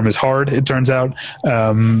 starting a farm is hard, it turns out.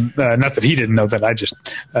 Not that he didn't know that.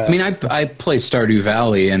 I play Stardew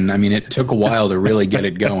Valley, and it took a while to really get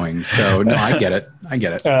it going. So no, I get it. And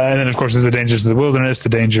then of course there's the dangers of the wilderness, the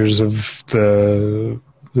dangers of the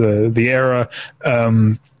era.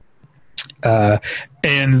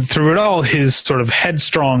 And through it all, his sort of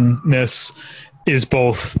headstrongness is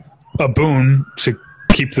both a boon to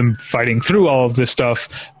keep them fighting through all of this stuff,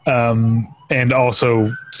 and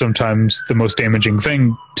also sometimes the most damaging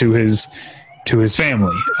thing to his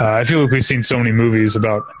family. I feel like we've seen so many movies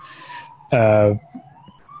about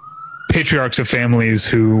patriarchs of families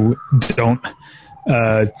who don't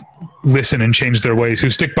listen and change their ways, who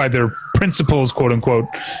stick by their principles, quote unquote,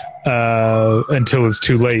 until it's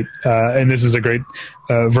too late. And this is a great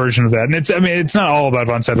version of that. And it's not all about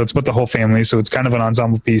von Sydow, it's about the whole family. So it's kind of an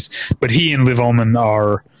ensemble piece, but he and Liv Ullmann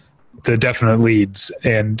are the definite leads.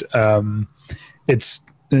 And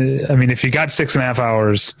if you got 6.5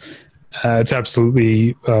 hours, it's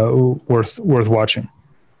absolutely worth watching.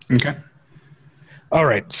 Okay. All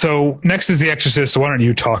right. So next is The Exorcist. So why don't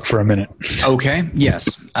you talk for a minute? Okay.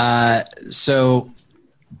 Yes. So,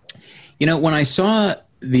 when I saw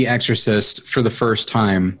The Exorcist for the first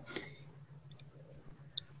time,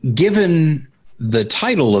 given the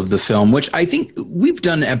title of the film, which I think we've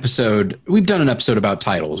done an episode about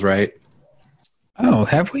titles, right? Oh,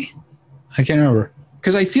 have we? I can't remember.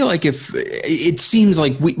 Because I feel like if it seems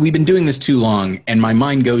like we've been doing this too long, and my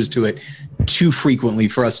mind goes to it too frequently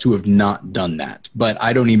for us to have not done that. But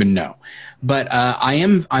I don't even know. But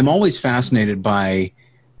I'm always fascinated by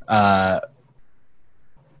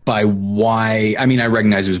why. I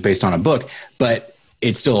recognize it was based on a book, but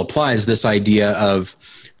it still applies, this idea of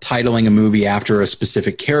titling a movie after a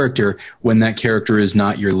specific character when that character is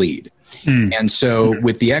not your lead. And so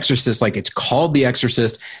with The Exorcist, like, it's called The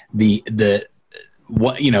Exorcist, it's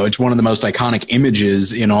one of the most iconic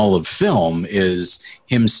images in all of film is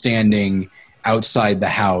him standing outside the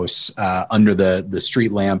house under the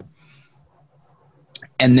street lamp.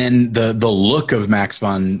 And then the look of Max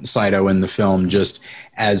von Sydow in the film, just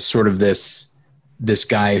as sort of this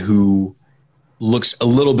guy who looks a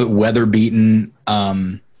little bit weather beaten,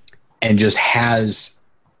 and just has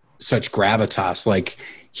such gravitas. Like,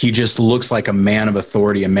 he just looks like a man of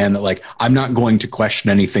authority, a man that, like, I'm not going to question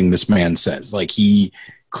anything this man says. Like, he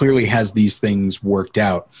clearly has these things worked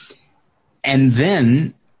out. And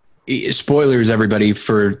then, spoilers, everybody,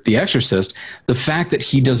 for The Exorcist, the fact that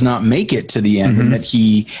he does not make it to the end, and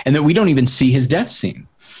that we don't even see his death scene.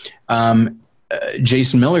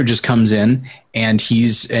 Jason Miller just comes in, and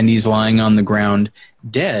he's lying on the ground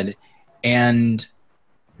dead. And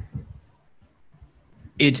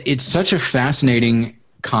it's such a fascinating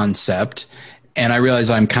concept. And I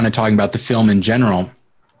realize I'm kind of talking about the film in general,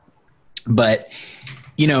 but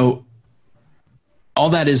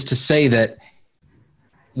all that is to say that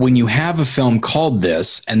when you have a film called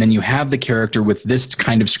this, and then you have the character with this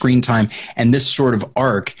kind of screen time and this sort of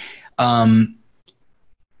arc, I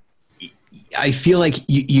feel like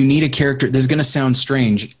you need a character. This is going to sound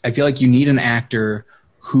strange. I feel like you need an actor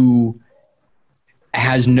who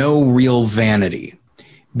has no real vanity,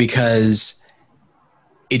 because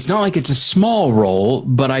it's not like it's a small role,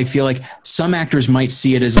 but I feel like some actors might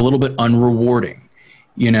see it as a little bit unrewarding,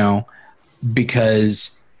 you know,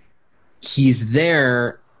 because he's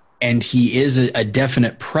there and he is a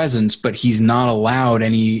definite presence, but he's not allowed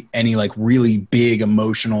any like really big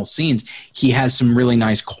emotional scenes. He has some really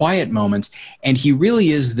nice quiet moments, and he really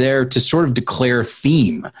is there to sort of declare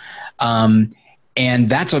theme. And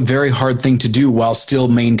that's a very hard thing to do while still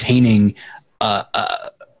maintaining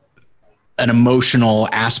an emotional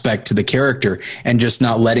aspect to the character and just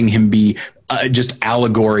not letting him be just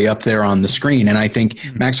allegory up there on the screen. And I think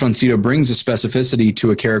Max von Sydow brings a specificity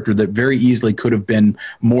to a character that very easily could have been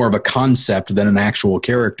more of a concept than an actual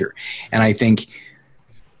character. And I think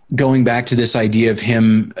going back to this idea of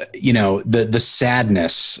him, you know, the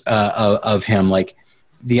sadness of him, like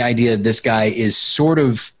the idea that this guy is sort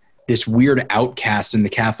of this weird outcast in the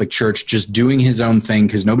Catholic Church, just doing his own thing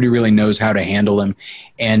because nobody really knows how to handle him.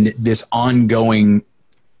 And this ongoing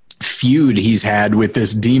feud he's had with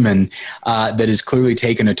this demon that has clearly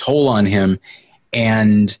taken a toll on him.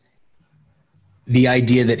 And the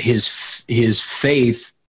idea that his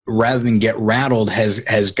faith, rather than get rattled,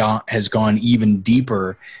 has gone even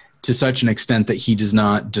deeper, to such an extent that he does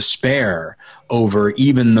not despair over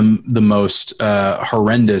even the most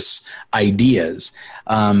horrendous ideas.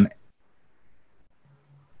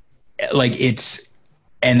 Like it's,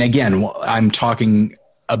 and again, I'm talking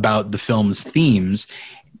about the film's themes,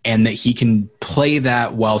 and that he can play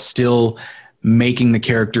that while still making the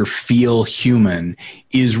character feel human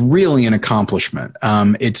is really an accomplishment.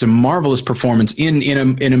 It's a marvelous performance in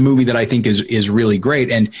a movie that I think is really great.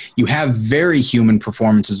 And you have very human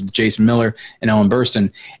performances with Jason Miller and Ellen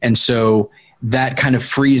Burstyn. And so that kind of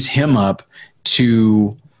frees him up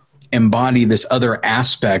to embody this other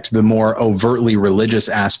aspect, the more overtly religious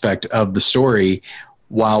aspect of the story,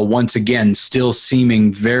 while once again still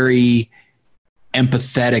seeming very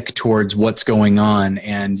empathetic towards what's going on.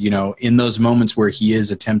 And, you know, in those moments where he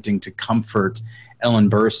is attempting to comfort Ellen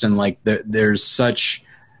Burstyn, like there's such,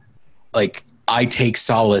 like, I take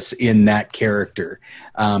solace in that character.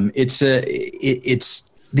 It's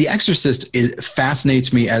The Exorcist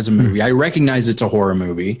fascinates me as a movie. I recognize it's a horror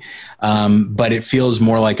movie, but it feels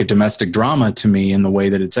more like a domestic drama to me in the way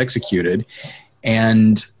that it's executed.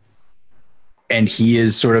 And he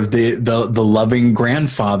is sort of the loving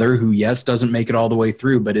grandfather who, yes, doesn't make it all the way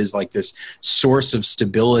through, but is like this source of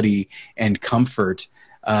stability and comfort.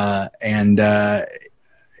 Yeah,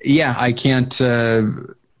 I can't.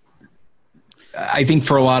 I think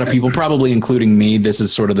for a lot of people, probably including me, this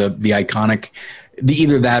is sort of the iconic,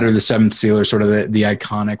 either that or The Seventh Seal are sort of the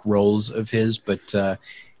iconic roles of his. But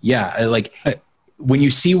yeah, like when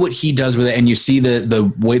you see what he does with it, and you see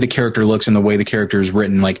the way the character looks and the way the character is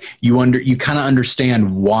written, like you kind of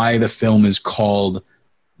understand why the film is called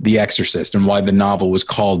The Exorcist and why the novel was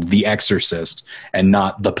called The Exorcist and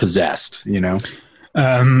not The Possessed, you know?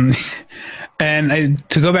 And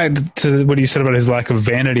to go back to what you said about his lack of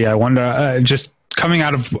vanity, I wonder, just coming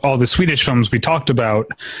out of all the Swedish films we talked about,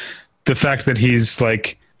 the fact that he's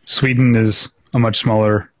like, Sweden is a much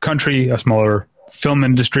smaller country, a smaller film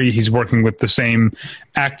industry. He's working with the same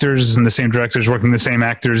actors and the same directors, working the same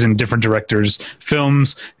actors in different directors'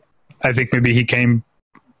 films. I think maybe he came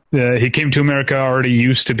to America already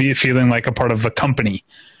used to be feeling like a part of a company.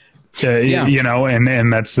 You know,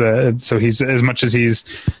 and that's so he's, as much as he's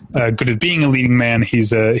good at being a leading man,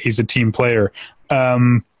 he's a team player.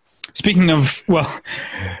 Speaking of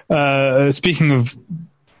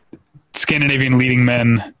Scandinavian leading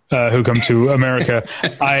men who come to America,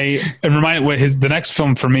 I am reminded the next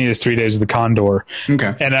film for me is 3 Days of the Condor.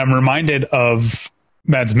 Okay. And I'm reminded of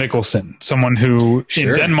Mads Mikkelsen, someone who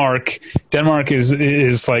in Denmark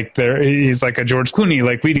is like he's like a George Clooney,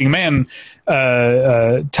 like leading man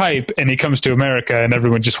type, and he comes to America and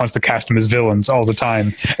everyone just wants to cast him as villains all the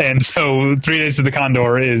time. And so 3 Days of the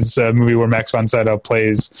Condor is a movie where Max von Sydow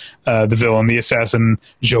plays the villain, the assassin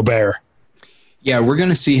Jobert. Yeah, we're going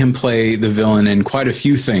to see him play the villain in quite a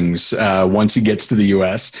few things once he gets to the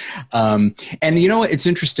U.S. And you know what? It's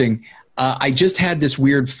interesting. I just had this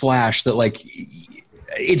weird flash that, like,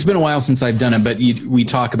 it's been a while since I've done it, but we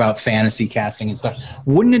talk about fantasy casting and stuff.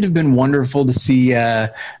 Wouldn't it have been wonderful to see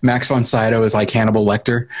Max von Sydow as like Hannibal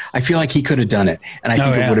Lecter? I feel like he could have done it, and I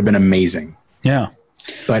think it would have been amazing. Yeah.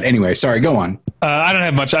 But anyway, sorry, go on. I don't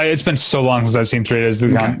have much. It's been so long since I've seen 3 Days of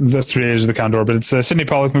the 3 Days of the Condor, but it's a Sidney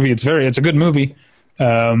Pollack movie. It's a good movie.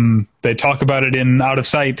 They talk about it in Out of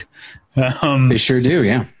Sight. They sure do,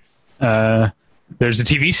 yeah. There's a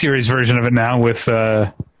TV series version of it now with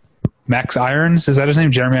Max Irons. Is that his name?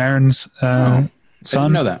 Jeremy Irons' son? I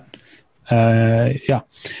didn't know that. Yeah.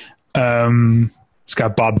 It's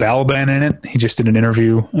got Bob Balaban in it. He just did an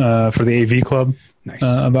interview for the AV Club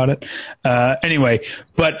about it. Anyway,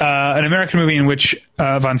 but an American movie in which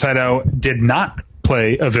von Sydow did not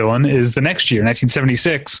play a villain is the next year,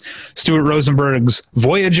 1976, Stuart Rosenberg's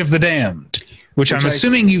Voyage of the Damned, which I'm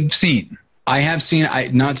assuming you've seen. I have seen,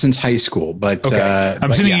 not since high school, but okay.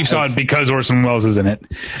 I'm assuming you saw it because Orson Welles is in it.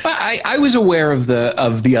 I was aware of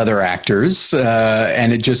the other actors,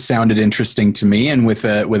 and it just sounded interesting to me. And with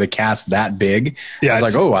a cast that big, I was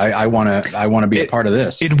like, oh, I want to be a part of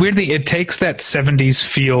this. It takes that 70s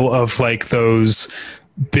feel of like those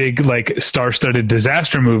big like star-studded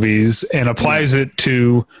disaster movies and applies it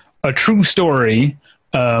to a true story.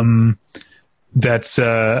 That's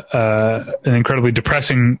an incredibly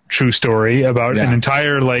depressing true story about an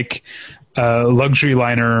entire like luxury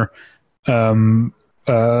liner where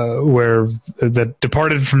that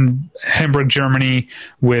departed from Hamburg, Germany,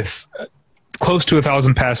 with close to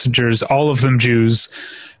 1,000 passengers, all of them Jews,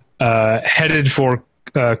 headed for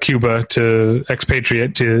Cuba to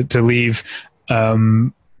expatriate to leave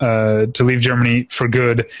Germany for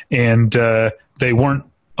good, and they weren't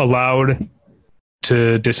allowed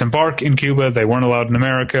to disembark in Cuba. They weren't allowed in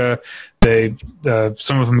America. They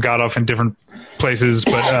some of them got off in different places,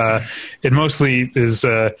 but it mostly is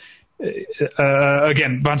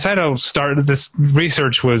again, von Sydow started this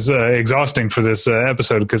research was exhausting for this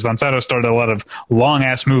episode because von Sydow started a lot of long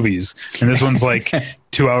ass movies, and this one's like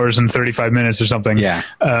 2 hours and 35 minutes or something. Yeah.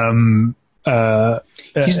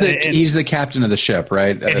 He's the captain of the ship,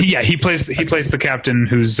 right? He plays the captain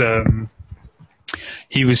who's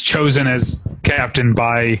he was chosen as captain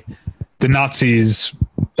by the Nazis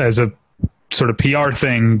as a sort of PR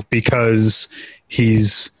thing because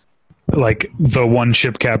he's like the one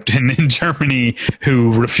ship captain in Germany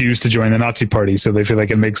who refused to join the Nazi party. So they feel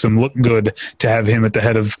like it makes them look good to have him at the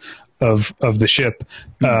head of the ship.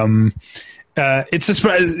 It's a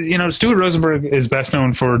Stuart Rosenberg is best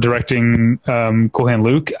known for directing Cool Hand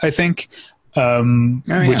Luke, I think,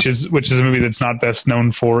 which is a movie that's not best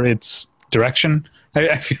known for its direction.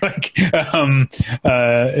 I feel like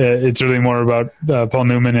it's really more about Paul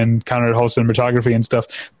Newman and Conrad Halston cinematography and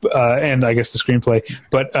stuff, and I guess the screenplay.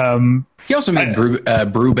 But he also made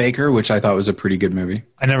Brubaker, which I thought was a pretty good movie.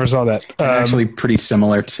 I never saw that. Actually, pretty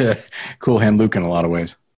similar to Cool Hand Luke in a lot of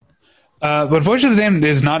ways. But Voyage of the Damned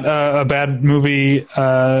is not a bad movie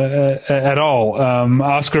at all.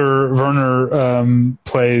 Oscar Werner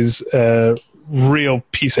plays a real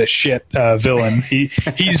piece of shit villain.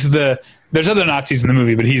 He's there's other Nazis in the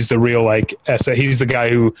movie, but he's the real like he's the guy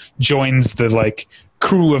who joins the like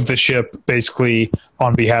crew of the ship basically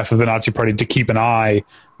on behalf of the Nazi party to keep an eye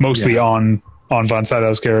mostly on von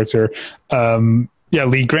Sydow's character.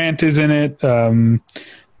 Lee Grant is in it.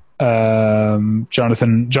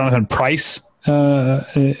 Jonathan Pryce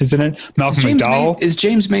is in it. Malcolm McDowell. Is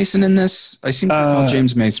James Mason in this? I seem to recall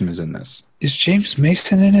James Mason was in this. Is James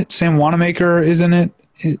Mason in it? Sam Wanamaker is in it.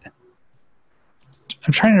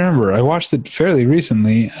 I'm trying to remember. I watched it fairly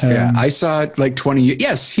recently. I saw it like 20 years.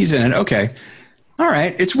 Yes, he's in it. Okay. All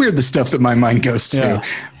right. It's weird the stuff that my mind goes to. Yeah.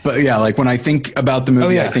 But yeah, like when I think about the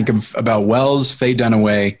movie, I think about Wells, Faye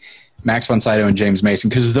Dunaway, Max von Sydow, and James Mason,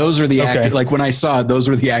 because those are the actors. Like when I saw it, those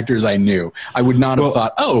were the actors I knew. I would not have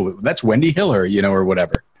thought, oh, that's Wendy Hiller, or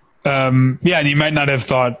whatever. And you might not have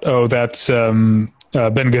thought, oh, that's Ben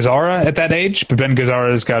Gazzara at that age, but Ben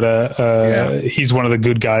Gazzara's got he's one of the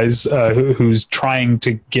good guys who's trying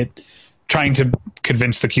to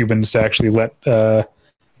convince the Cubans to actually let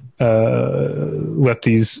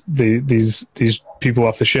these people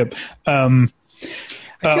off the ship.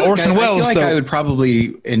 Orson Welles. I feel like I would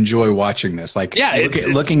probably enjoy watching this. Like,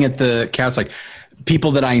 looking at the cast, like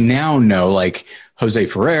people that I now know, like Jose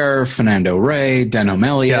Ferrer, Fernando Rey, Denholm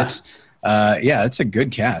Elliott. It's a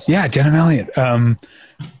good cast. Yeah, Denholm Elliott.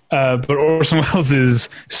 But Orson Welles is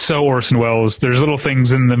so Orson Welles. There's little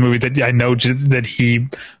things in the movie that I know that he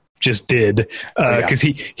just did because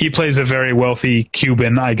he plays a very wealthy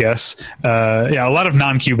Cuban, I guess. A lot of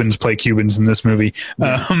non-Cubans play Cubans in this movie,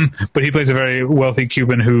 but he plays a very wealthy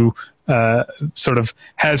Cuban who sort of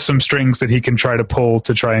has some strings that he can try to pull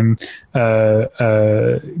to try and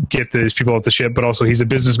get these people off the ship. But also he's a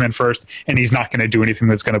businessman first, and he's not going to do anything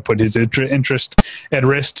that's going to put his interest at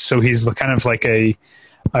risk. So he's kind of like a,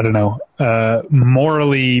 I don't know,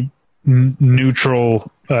 morally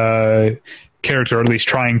neutral character, or at least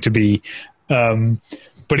trying to be.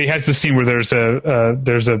 But he has the scene where there's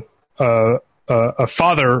a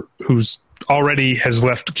father who's already has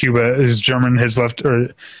left Cuba, is German, has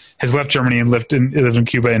has left Germany and lived in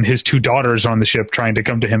Cuba, and his 2 daughters are on the ship trying to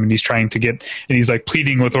come to him, and he's trying to get, and he's like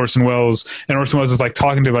pleading with Orson Welles, and Orson Welles is like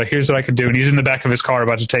talking to him about, here's what I can do, and he's in the back of his car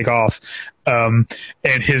about to take off, and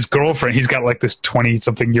his girlfriend, he's got like this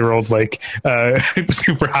 20-something-year-old like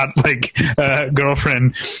super hot like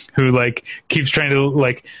girlfriend who like keeps trying to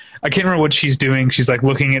like, I can't remember what she's doing. She's like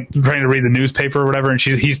trying to read the newspaper or whatever. And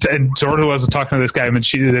and Zordo was talking to this guy, and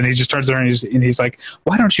then he just turns to her and he's like,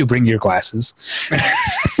 "Why don't you bring your glasses?"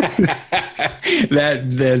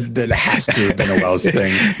 that has to have been a Wells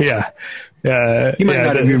thing. Yeah. He might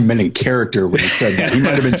not have even been in character when he said that. He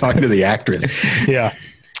might have been talking to the actress. Yeah.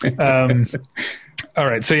 All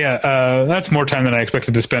right, so that's more time than I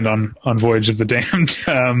expected to spend on Voyage of the Damned.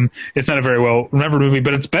 It's not a very well remembered movie,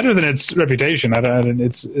 but it's better than its reputation.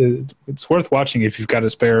 It's worth watching if you've got to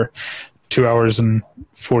spare 2 hours and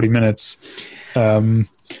 40 minutes. All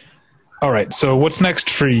right, so what's next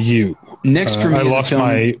for you? Next for me, I lost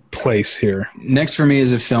my place here. Next for me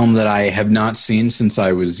is a film that I have not seen since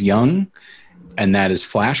I was young, and that is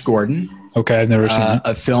Flash Gordon. Okay, I've never seen it.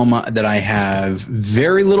 A film that I have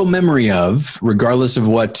very little memory of, regardless of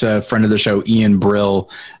what friend of the show, Ian Brill,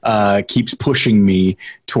 keeps pushing me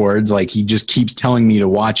towards. Like, he just keeps telling me to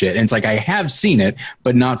watch it. And it's like, I have seen it,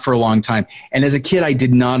 but not for a long time. And as a kid, I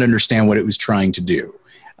did not understand what it was trying to do,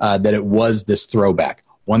 that it was this throwback.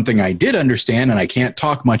 One thing I did understand, and I can't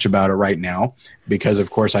talk much about it right now because,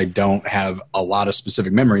 of course, I don't have a lot of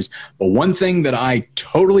specific memories, but one thing that I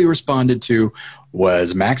totally responded to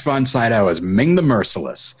was Max von Sydow as Ming the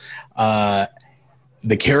Merciless. The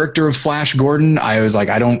character of Flash Gordon, I was like,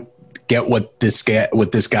 I don't get what this guy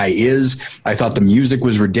is. I thought the music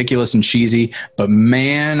was ridiculous and cheesy, but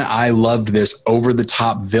man, I loved this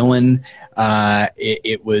over-the-top villain.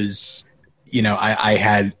 It was,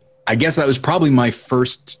 I guess that was probably my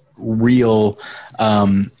first real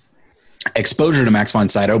exposure to Max von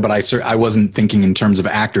Sydow, but I wasn't thinking in terms of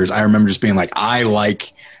actors. I remember just being like, I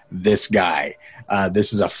like this guy.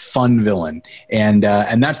 This is a fun villain, and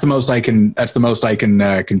that's the most I can. That's the most I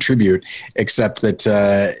can contribute. Except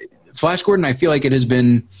that Flash Gordon, I feel like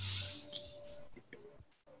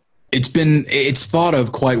it's thought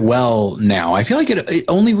of quite well now. I feel like it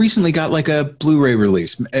only recently got like a Blu-ray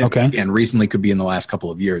release. Okay, and recently could be in the last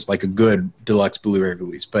couple of years, like a good deluxe Blu-ray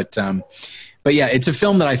release. But yeah, it's a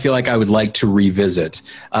film that I feel like I would like to revisit,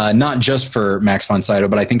 not just for Max von Sydow,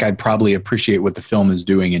 but I think I'd probably appreciate what the film is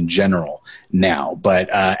doing in general now. But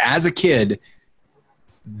as a kid,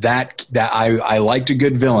 that I liked a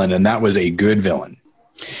good villain, and that was a good villain.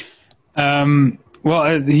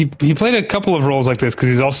 Well, he played a couple of roles like this because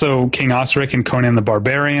he's also King Osric in Conan the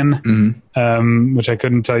Barbarian, which I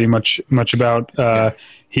couldn't tell you much about.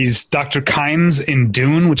 He's Dr. Kynes in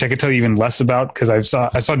Dune, which I could tell you even less about because I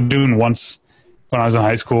saw Dune once when I was in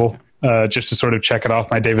high school, just to sort of check it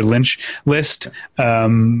off my David Lynch list. I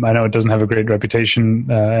know it doesn't have a great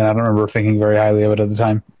reputation, and I don't remember thinking very highly of it at the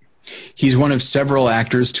time. He's one of several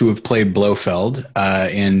actors to have played Blofeld,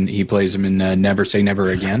 and he plays him in Never Say Never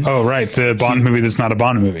Again. Oh, right. The Bond movie that's not a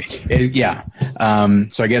Bond movie. Yeah.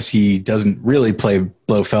 So I guess he doesn't really play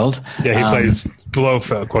Blofeld. Yeah, he plays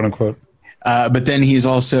Blofeld, quote unquote. But then he's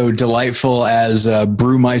also delightful as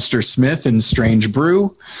Brewmeister Smith in Strange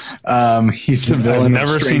Brew. He's the villain of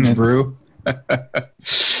Strange Brew. That's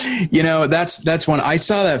one. I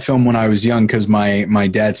saw that film when I was young because my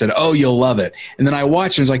dad said, "Oh, you'll love it." And then I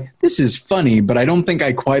watched and I was like, "This is funny," but I don't think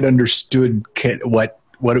I quite understood what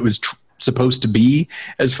it was supposed to be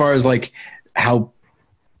as far as like how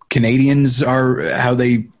Canadians are, how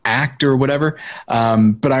they act or whatever.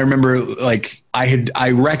 But I remember like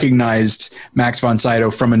I recognized Max von Sydow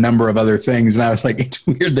from a number of other things, and I was like, it's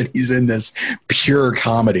weird that he's in this pure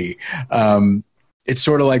comedy. It's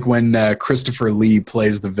sort of like when Christopher Lee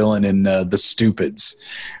plays the villain in The Stupids,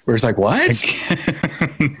 where it's like, what?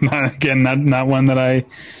 Not one that I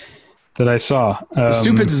saw. The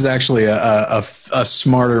Stupids is actually a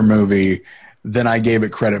smarter movie than I gave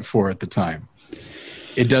it credit for at the time.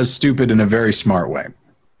 It does stupid in a very smart way.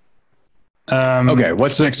 Okay,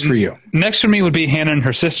 what's next for you? Next for me would be Hannah and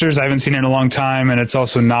Her Sisters. I haven't seen it in a long time, and it's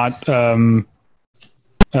also not.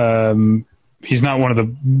 He's not one of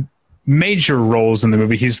the major roles in the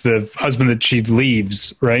movie. He's the husband that she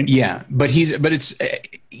leaves, right? Yeah, but it's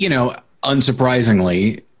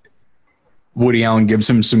unsurprisingly, Woody Allen gives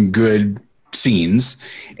him some good scenes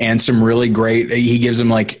and some really great. He gives him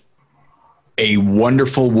like a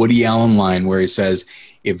wonderful Woody Allen line where he says,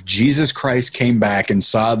 if Jesus Christ came back and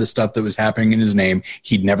saw the stuff that was happening in his name,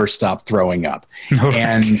 he'd never stop throwing up.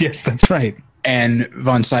 And yes, that's right. And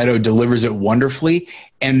von Sydow delivers it wonderfully.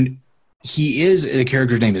 And the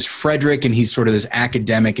character's name is Frederick, and he's sort of this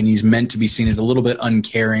academic, and he's meant to be seen as a little bit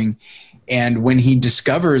uncaring. And when he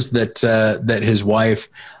discovers that his wife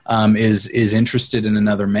is interested in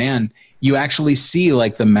another man, you actually see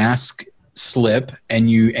like the mask slip, and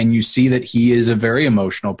you see that he is a very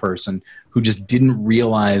emotional person who just didn't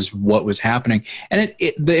realize what was happening, and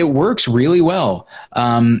it works really well.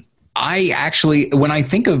 I actually, when I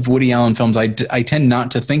think of Woody Allen films, I tend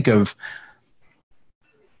not to think of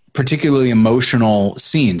particularly emotional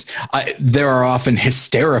scenes. There are often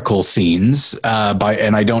hysterical scenes,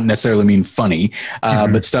 and I don't necessarily mean funny,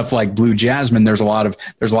 but stuff like Blue Jasmine, there's a lot of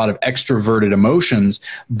extroverted emotions,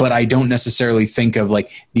 but I don't necessarily think of like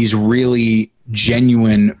these really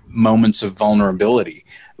genuine moments of vulnerability.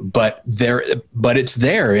 But it's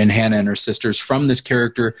there in Hannah and Her Sisters from this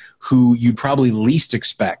character who you'd probably least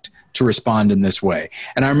expect to respond in this way.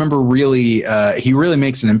 And I remember he really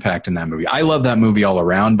makes an impact in that movie. I love that movie all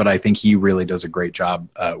around, but I think he really does a great job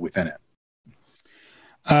within it.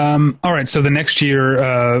 All right. So the next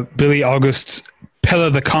year, Billy August's Pella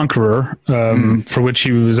the Conqueror, for which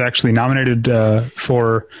he was actually nominated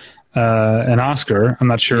for an Oscar. I'm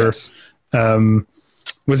not sure. Yes.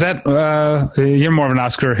 Was that, you're more of an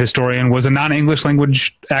Oscar historian, was a non-English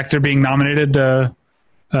language actor being nominated a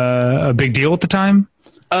big deal at the time?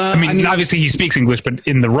 I mean, obviously he speaks English, but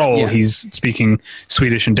in the role, he's speaking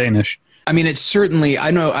Swedish and Danish. I mean, it's certainly,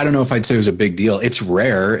 I don't know if I'd say it was a big deal. It's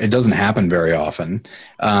rare. It doesn't happen very often.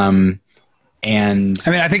 And I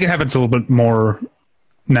mean, I think it happens a little bit more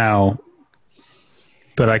now,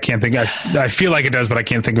 but I can't think, I feel like it does, but I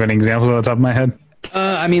can't think of any examples off the top of my head.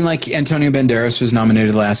 I mean, like Antonio Banderas was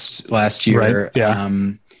nominated last year. Right, yeah.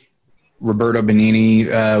 Roberto Benigni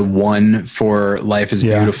won for Life is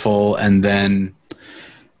Beautiful, and then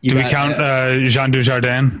do we count Jean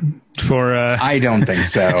Dujardin for? I don't think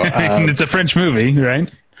so. It's a French movie,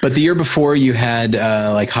 right? But the year before, you had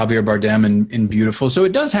like Javier Bardem in Beautiful, so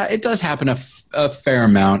it does happen a fair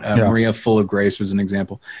amount. Maria Full of Grace was an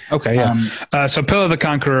example. Okay, yeah. So Pella the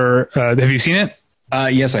Conqueror, have you seen it?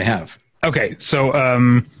 Yes, I have. Okay, so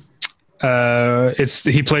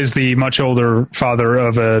he plays the much older father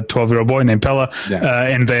of a 12-year-old boy named Pella,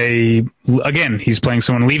 and he's playing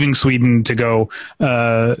someone leaving Sweden to go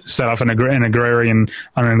set off an agrarian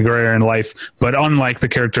life. But unlike the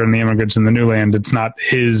character in The Immigrants in the New Land, it's not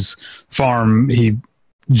his farm. He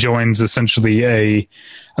joins essentially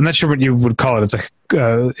I'm not sure what you would call it. It's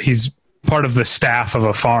he's part of the staff of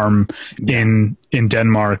a farm in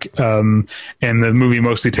Denmark. And the movie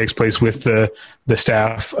mostly takes place with the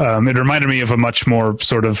staff. It reminded me of a much more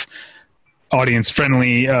sort of audience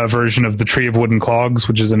friendly version of The Tree of Wooden Clogs,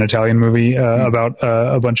 which is an Italian movie about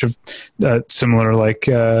a bunch of similar like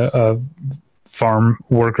farm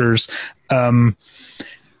workers. I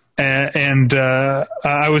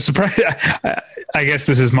was surprised. I guess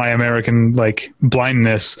this is my American like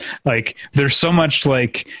blindness. Like there's so much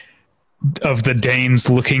like of the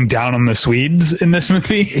Danes looking down on the Swedes in this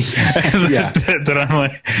movie that I'm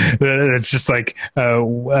like, it's just like,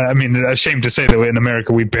 I mean, ashamed to say that in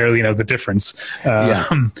America, we barely know the difference.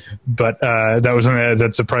 But that was something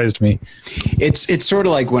that surprised me. It's sort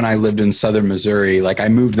of like when I lived in Southern Missouri, like I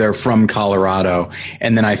moved there from Colorado,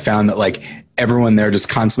 and then I found that like everyone there just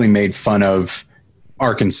constantly made fun of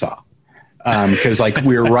Arkansas. Cause like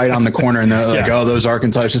we were right on the corner and they're like, oh, those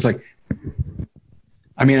Arkansas. It's just like,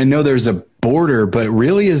 I mean, I know there's a border, but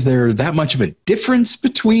really, is there that much of a difference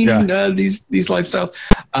between these lifestyles?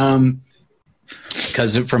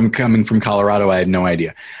 Because coming from Colorado, I had no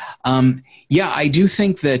idea. I do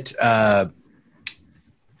think that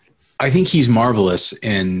I think he's marvelous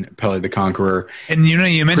in Pelle the Conqueror. And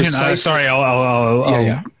you mentioned. Sorry, I'm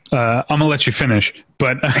gonna let you finish.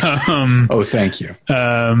 But oh, thank you.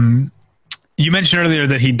 You mentioned earlier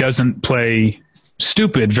that he doesn't play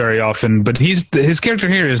stupid very often, but his character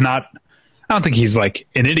here is not. I don't think he's like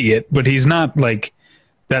an idiot, but he's not like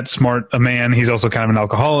that smart a man. He's also kind of an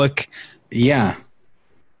alcoholic. Yeah,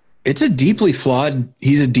 he's a deeply flawed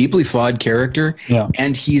character,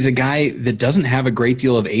 and he's a guy that doesn't have a great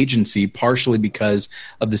deal of agency, partially because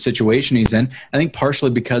of the situation he's in. I think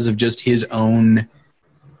partially because of just his own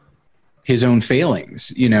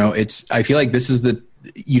failings. You know, I feel like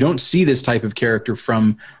you don't see this type of character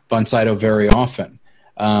from Von Sydow very often.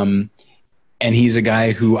 And he's a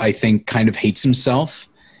guy who I think kind of hates himself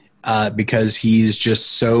because he's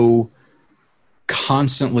just so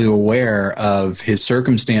constantly aware of his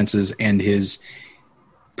circumstances and his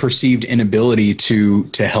perceived inability to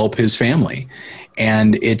help his family.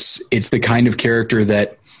 And it's the kind of character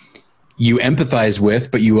that you empathize with,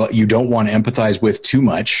 but you don't want to empathize with too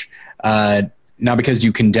much. Not because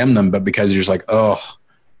you condemn them, but because you're just like, oh,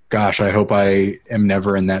 gosh, I hope I am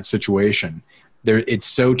never in that situation. It's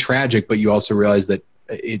so tragic, but you also realize that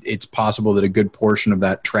it's possible that a good portion of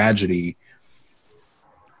that tragedy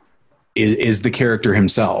is the character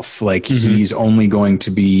himself. Like he's only going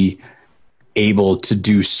to be able to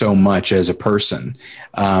do so much as a person.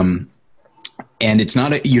 And it's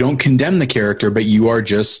not, you don't condemn the character, but you are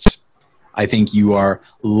just, I think you are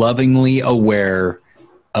lovingly aware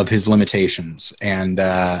of his limitations. And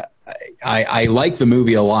I like the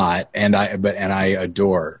movie a lot, and I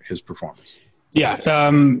adore his performance. Yeah.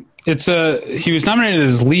 He was nominated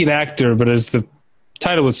as lead actor, but as the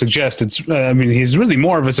title would suggest, he's really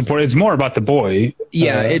more of a support. It's more about the boy.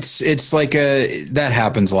 Yeah. It's like that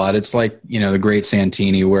happens a lot. It's like, The Great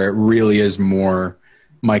Santini, where it really is more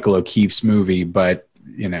Michael O'Keefe's movie, but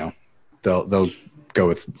they'll go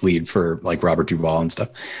with lead for like Robert Duvall and stuff.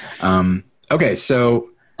 Okay. So,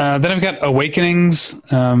 then I've got Awakenings.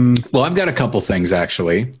 Well, I've got a couple things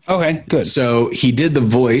actually. Okay, good. So he did the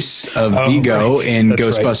voice of Vigo in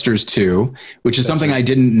Ghostbusters 2, which is something I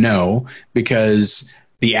didn't know, because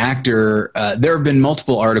the actor, there have been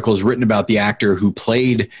multiple articles written about the actor who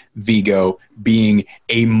played Vigo being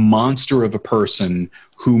a monster of a person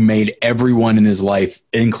who made everyone in his life,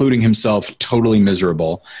 including himself, totally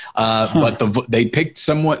miserable. But they picked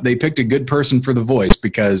a good person for the voice,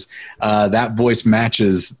 because that voice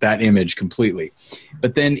matches that image completely.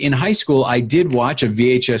 But then in high school, I did watch a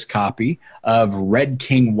VHS copy of Red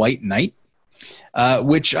King, White Knight,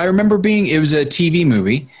 which I remember it was a TV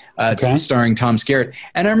movie starring Tom Skerritt.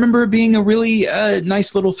 And I remember it being a really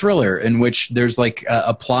nice little thriller in which there's like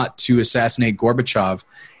a plot to assassinate Gorbachev.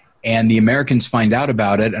 And the Americans find out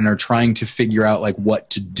about it and are trying to figure out like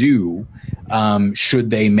what to do.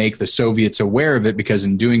 Should they make the Soviets aware of it? Because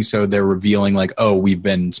in doing so, they're revealing like, oh, we've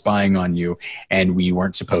been spying on you and we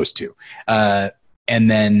weren't supposed to. And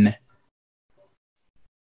in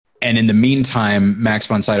the meantime, Max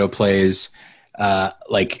von Sydow plays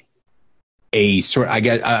like a sort, I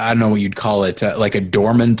don't know what you'd call it, like a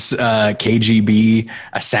dormant KGB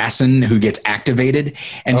assassin who gets activated.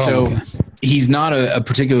 And he's not a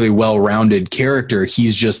particularly well-rounded character.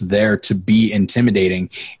 He's just there to be intimidating.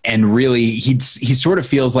 And really, he sort of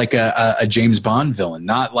feels like a James Bond villain,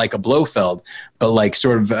 not like a Blofeld, but like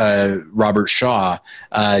sort of Robert Shaw,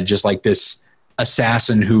 just like this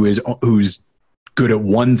assassin who's good at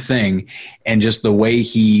one thing. And just the way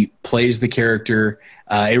he plays the character,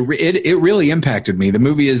 it really impacted me. The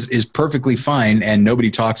movie is perfectly fine and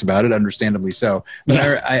nobody talks about it, understandably so. But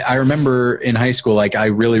I remember in high school, like I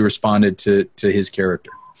really responded to his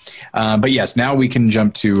character. But yes, now we can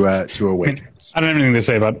jump to Awakenings. I don't have anything to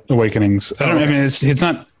say about Awakenings. It's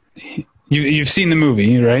not. You've seen the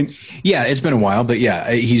movie, right? Yeah, it's been a while, but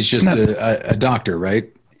yeah, he's just a doctor,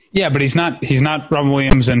 right? Yeah, but he's not Robin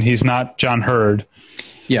Williams and he's not John Hurd.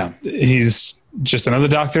 Yeah, he's just another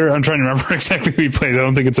doctor. I'm trying to remember exactly who he plays. I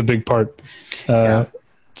don't think it's a big part.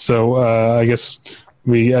 So I guess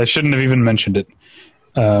I shouldn't have even mentioned it.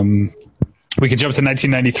 We could jump to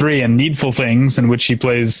 1993 and Needful Things, in which he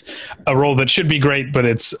plays a role that should be great, but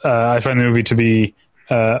I find the movie to be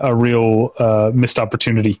a real missed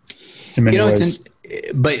opportunity in many ways.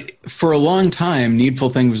 But for a long time,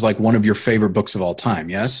 Needful Things was like one of your favorite books of all time.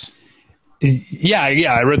 Yes. Yeah.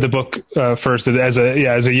 I read the book first as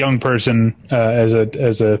a young person, as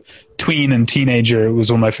a tween and teenager. It was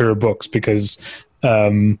one of my favorite books because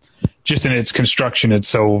just in its construction, it's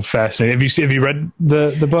so fascinating. Have you read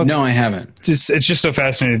the book? No, I haven't. It's just so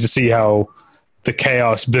fascinating to see how the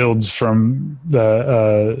chaos builds from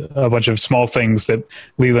a bunch of small things that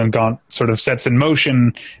Leland Gaunt sort of sets in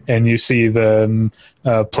motion, and you see them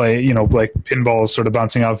play, like pinballs sort of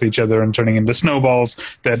bouncing off each other and turning into snowballs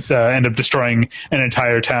that end up destroying an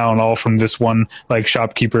entire town, all from this one like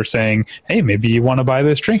shopkeeper saying, "Hey, maybe you want to buy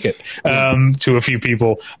this trinket," to a few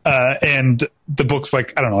people. And the book's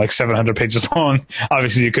like 700 pages long.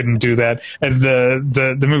 Obviously, you couldn't do that. And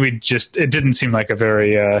the movie it didn't seem like a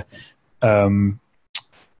very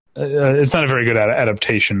it's not a very good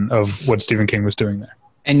adaptation of what Stephen King was doing there.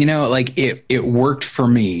 And it worked for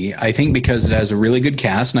me, I think, because it has a really good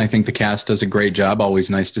cast, and I think the cast does a great job.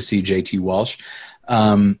 Always nice to see J.T. Walsh.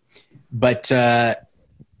 And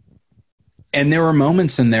there were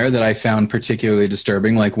moments in there that I found particularly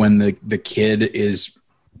disturbing, like when the kid is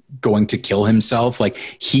going to kill himself. Like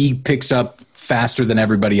he picks up faster than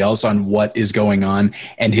everybody else on what is going on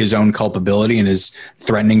and his own culpability, and is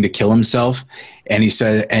threatening to kill himself. And he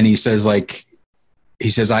says,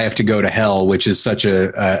 I have to go to hell, which is such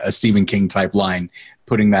a Stephen King type line,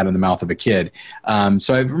 putting that in the mouth of a kid.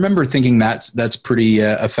 So I remember thinking that's pretty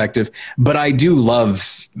effective, but I do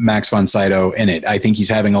love Max von Sydow in it. I think he's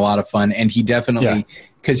having a lot of fun, and he definitely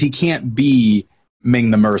because he can't be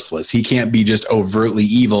Ming the Merciless. He can't be just overtly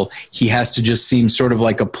evil. He has to just seem sort of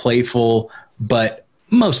like a playful but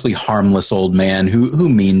mostly harmless old man who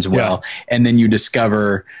means well. Yeah. And then you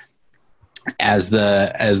discover as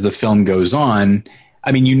the film goes on,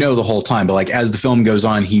 I mean, the whole time, but like as the film goes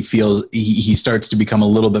on, he feels he starts to become a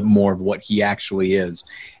little bit more of what he actually is.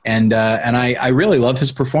 And I really love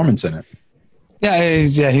his performance in it.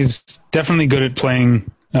 He's definitely good at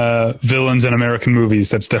playing villains in American movies.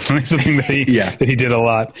 That's definitely something that he did a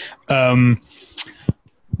lot.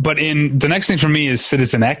 But in the next thing for me is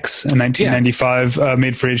Citizen X, a 1995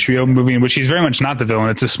 made for HBO movie in which he's very much not the villain.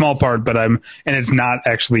 It's a small part, and it's not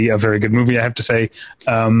actually a very good movie, I have to say.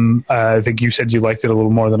 I think you said you liked it a little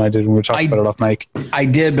more than I did when we were talking about it off mic. I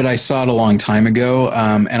did, but I saw it a long time ago,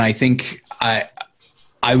 and I think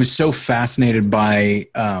I was so fascinated by.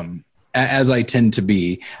 As I tend to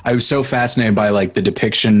be, I was so fascinated by like the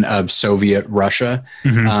depiction of Soviet Russia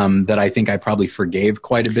that I think I probably forgave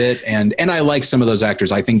quite a bit. And I like some of those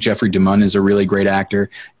actors. I think Jeffrey DeMunn is a really great actor.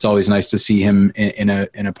 It's always nice to see him in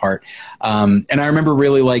a part. And I remember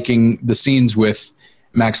really liking the scenes with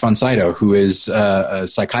Max von Sydow, who is a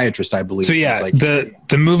psychiatrist, I believe. So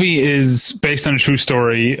the movie is based on a true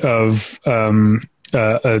story of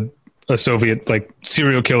a Soviet like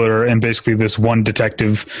serial killer, and basically this one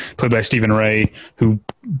detective played by Stephen Ray who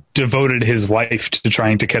devoted his life to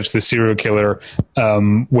trying to catch the serial killer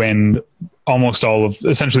when almost all of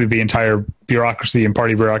essentially the entire bureaucracy and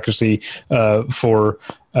party bureaucracy for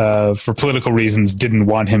political reasons didn't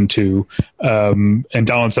want him to. And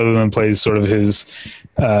Donald Sutherland plays sort of his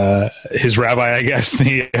rabbi, I guess,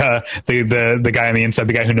 the guy on the inside,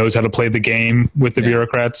 the guy who knows how to play the game with the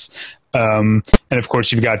bureaucrats. And of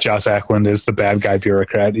course you've got Joss Ackland as the bad guy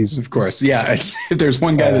bureaucrat. He's of course. Yeah. If there's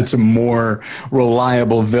one guy that's a more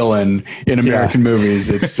reliable villain in American movies,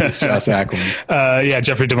 it's Joss Ackland.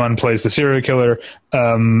 Jeffrey DeMunn plays the serial killer.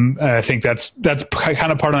 I think that's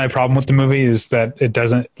kind of part of my problem with the movie is that it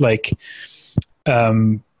doesn't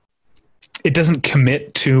it doesn't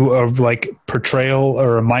commit to a like portrayal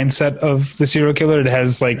or a mindset of the serial killer. It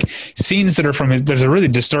has like scenes that are there's a really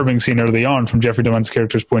disturbing scene early on from Jeffrey DeMunn's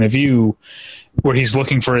character's point of view where he's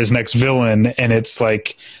looking for his next villain, and it's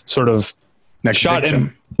like sort of next shot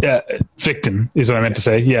victim. Victim is what I meant to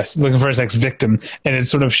say. Yes. Looking for his next victim. And it's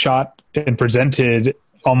sort of shot and presented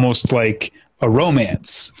almost like a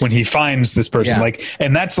romance when he finds this person.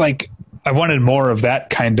 And that's like, I wanted more of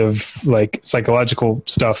that kind of like psychological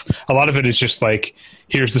stuff. A lot of it is just like,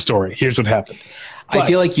 here's the story. Here's what happened. I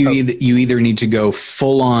feel like you either need to go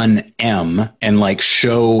full on M and like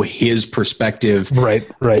show his perspective, right,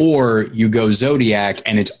 or you go Zodiac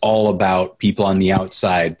and it's all about people on the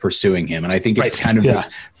outside pursuing him. And I think it's kind of this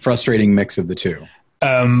frustrating mix of the two.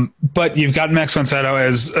 But you've got Max von Sydow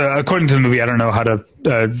as, according to the movie, I don't know how to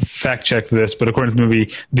fact check this, but according to the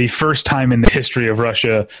movie, the first time in the history of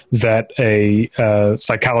Russia that a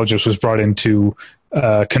psychologist was brought in to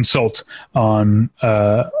consult on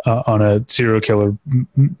a serial killer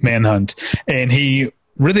manhunt. And he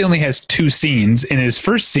really only has 2 scenes. In his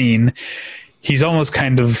first scene, he's almost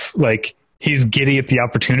kind of like, he's giddy at the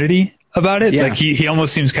opportunity about it. Like he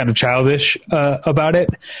almost seems kind of childish about it.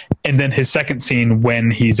 And then his second scene,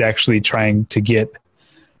 when he's actually trying to get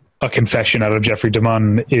a confession out of Jeffrey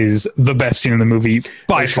DeMunn, is the best scene in the movie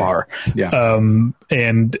by far.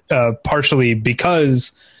 And partially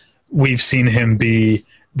because we've seen him be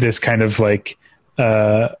this kind of like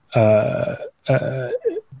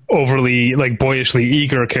overly like boyishly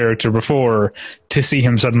eager character before, to see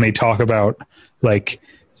him suddenly talk about like,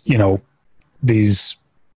 you know, these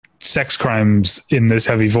sex crimes in this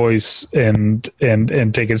heavy voice and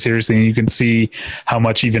take it seriously. And you can see how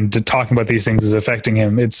much even talking about these things is affecting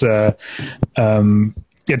him. It's a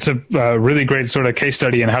really great sort of case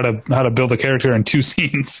study in how to build a character in 2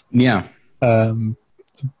 scenes. Yeah. All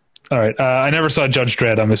right. I never saw Judge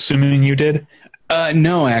Dredd. I'm assuming you did?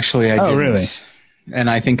 No, actually I didn't. Really? And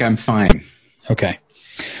I think I'm fine. Okay.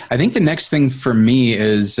 I think the next thing for me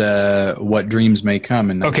is What Dreams May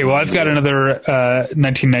Come. Okay, well, I've got another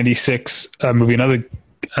 1996 movie, another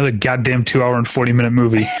goddamn 2 hour and 40-minute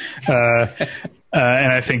movie. And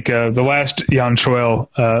I think the last Jan Troell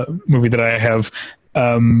movie that I have,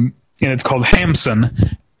 and it's called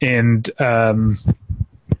Hamsun, and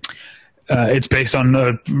it's based on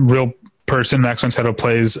a real person. Max von Sydow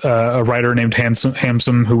plays a writer named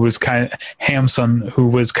Hamsun, who was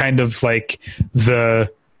kind of like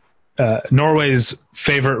the Norway's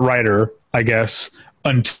favorite writer, I guess,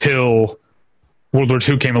 until World War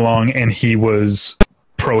II came along and he was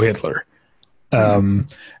pro-Hitler. And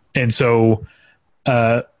so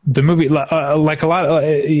the movie, like a lot,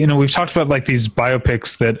 we've talked about like these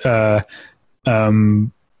biopics that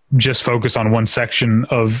just focus on one section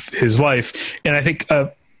of his life. And I think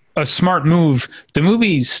a smart move, the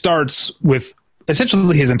movie starts with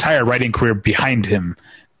essentially his entire writing career behind him.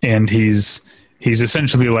 And he's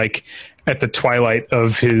essentially like at the twilight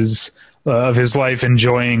of his life,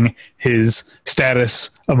 enjoying his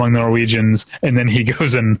status among the Norwegians, and then he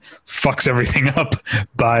goes and fucks everything up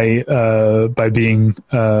by being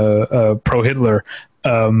pro Hitler.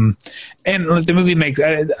 And the movie makes,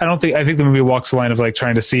 I think the movie walks the line of like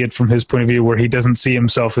trying to see it from his point of view, where he doesn't see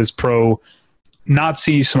himself as pro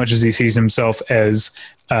Nazi so much as he sees himself as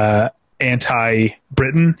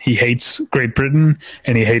anti-Britain. He hates Great Britain,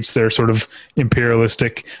 and he hates their sort of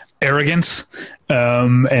imperialistic arrogance.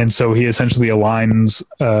 And so he essentially aligns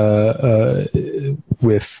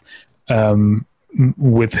with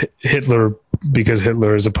Hitler because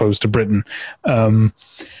Hitler is opposed to Britain. But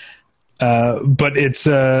it's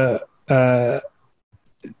a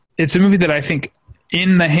movie that I think,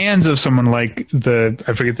 in the hands of someone like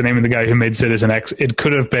I forget the name of the guy who made Citizen X, it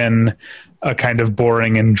could have been a kind of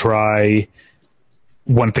boring and dry,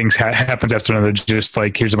 one thing happens after another, just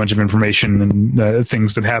like here's a bunch of information and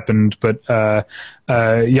things that happened. But Jan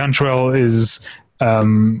Troell is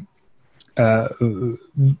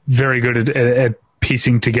very good at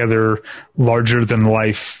piecing together larger than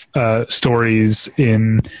life stories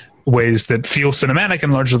in ways that feel cinematic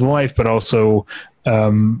and larger than life, but also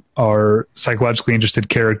are psychologically interested,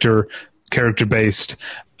 character based,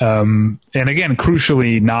 and again,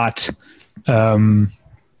 crucially, not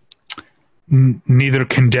neither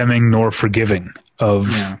condemning nor forgiving of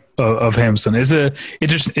Hamsun.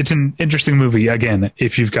 It's an interesting movie. Again,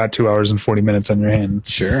 if you've got 2 hours and 40 minutes on your hands,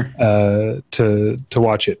 sure, to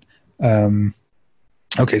watch it.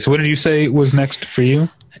 Okay, so what did you say was next for you?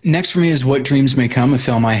 Next for me is What Dreams May Come, a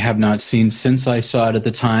film I have not seen since I saw it at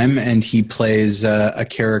the time, and he plays a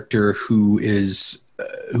character who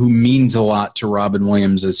means a lot to Robin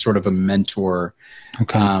Williams as sort of a mentor.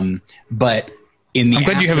 Okay. But I'm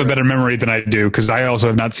glad you have a better memory than I do, because I also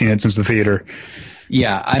have not seen it since the theater.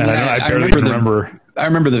 Yeah, I mean, I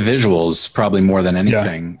remember the visuals probably more than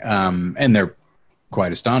anything, and they're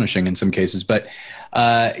quite astonishing in some cases. But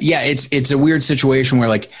it's a weird situation where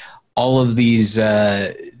like all of these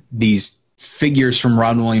figures from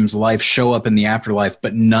Robin Williams' life show up in the afterlife,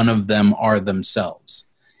 but none of them are themselves.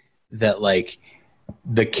 That like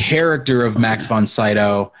the character of Max von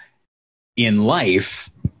Sydow in life,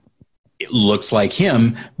 it looks like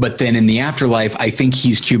him, but then in the afterlife, I think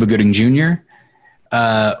he's Cuba Gooding Jr.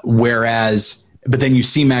 But then you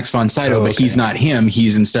see Max von Sydow, but he's not him.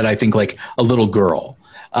 He's instead, I think, like a little girl.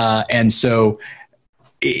 And so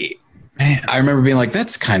I remember being like,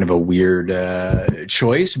 that's kind of a weird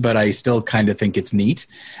choice, but I still kind of think it's neat.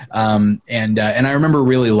 And I remember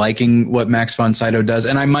really liking what Max von Sydow does.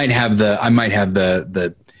 And I might have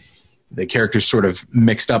the characters sort of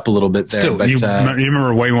mixed up a little bit there. Still, but you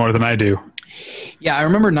remember way more than I do. Yeah, I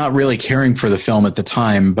remember not really caring for the film at the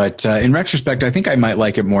time, but in retrospect, I think I might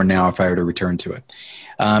like it more now if I were to return to it.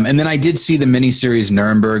 And then I did see the miniseries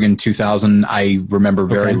Nuremberg in 2000. I remember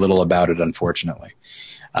very little about it, unfortunately.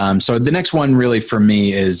 So the next one really for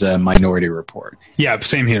me is Minority Report. Yeah,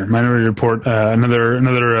 same here. Minority Report,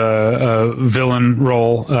 another villain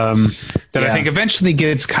role that I think eventually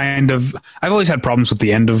gets kind of. I've always had problems with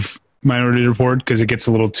the end of Minority Report because it gets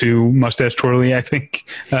a little too mustache twirly, I think.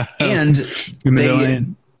 And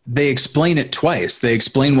they explain it twice. They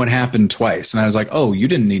explain what happened twice, and I was like, "Oh, you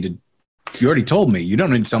didn't need to. You already told me. You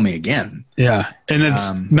don't need to tell me again." Yeah, and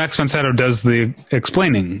it's Max von Sydow does the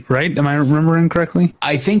explaining, right? Am I remembering correctly?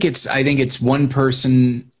 I think it's one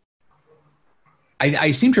person. I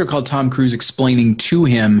seem to recall Tom Cruise explaining to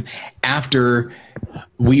him after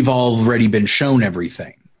we've already been shown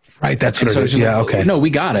everything. Right, that's what it is. Yeah, okay. No,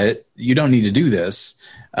 we got it. You don't need to do this.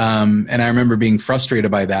 And I remember being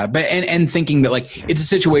frustrated by that, but and thinking that like it's a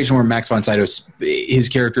situation where Max von Sydow, his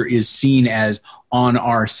character is seen as on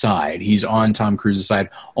our side. He's on Tom Cruise's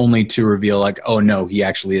side, only to reveal like, oh no, he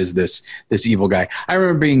actually is this evil guy. I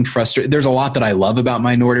remember being frustrated. There's a lot that I love about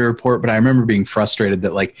Minority Report, but I remember being frustrated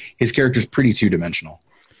that like his character's pretty two-dimensional.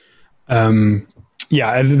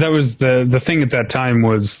 Yeah, that was the thing at that time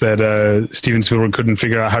was that Steven Spielberg couldn't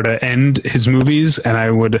figure out how to end his movies, and I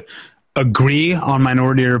would agree on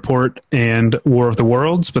Minority Report and War of the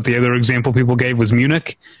Worlds, but the other example people gave was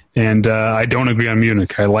Munich, and I don't agree on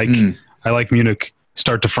Munich. I like Munich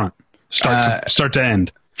start to front, start to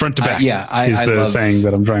end, front to back. Is the saying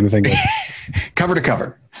that I'm trying to think of. Cover to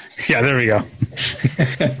cover. Yeah, there we go.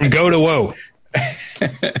 From go to woe.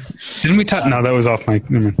 Didn't we talk? No, that was off my.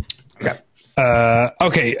 Okay.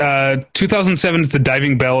 Okay. 2007's The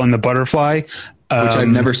Diving Bell and the Butterfly, which I've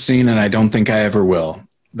never seen, and I don't think I ever will.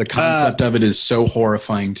 The concept of it is so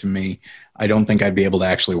horrifying to me. I don't think I'd be able to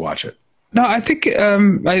actually watch it. No, I think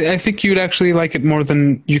I think you'd actually like it more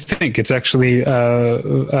than you think. It's actually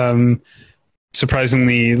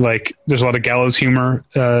surprisingly, like, there's a lot of gallows humor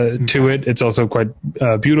to it. It's also quite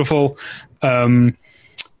beautiful, but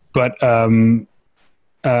yeah,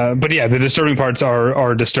 the disturbing parts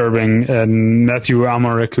are disturbing. And Matthew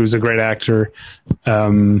Amalric, who's a great actor,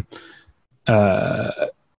 does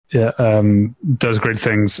great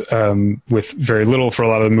things with very little for a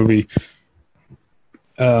lot of the movie.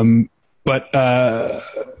 But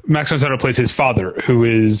Max von Sydow plays his father, who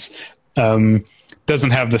is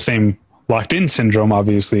doesn't have the same locked-in syndrome,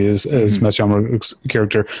 obviously, as Matthew Amalric's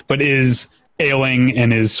character, but is ailing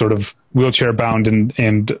and is sort of wheelchair-bound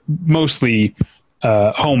and mostly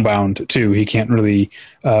homebound, too. He can't really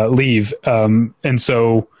leave. And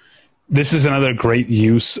so this is another great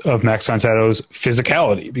use of Max von Sydow's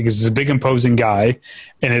physicality, because he's a big, imposing guy,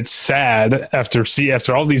 and it's sad after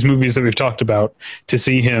all these movies that we've talked about to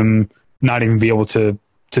see him not even be able to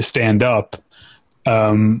stand up,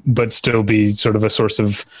 but still be sort of a source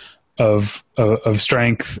of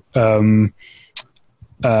strength,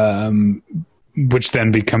 which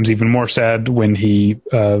then becomes even more sad when he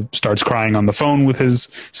starts crying on the phone with his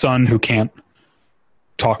son, who can't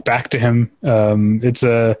talk back to him. I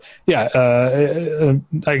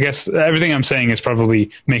guess everything I'm saying is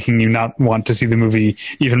probably making you not want to see the movie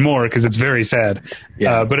even more, because it's very sad.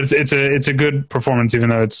 Yeah. But it's a good performance, even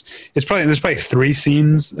though there's probably 3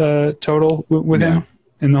 scenes total with him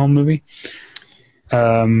in the whole movie.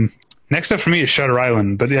 Next up for me is Shutter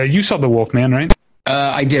Island, but you saw The Wolfman, right?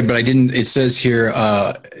 I did, but I didn't. It says here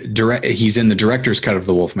he's in the director's cut of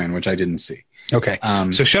The Wolfman, which I didn't see. Okay.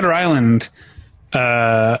 So Shutter Island,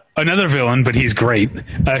 another villain, but he's great.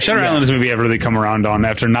 Shutter Island is a movie I've really come around on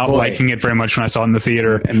after not liking it very much when I saw it in the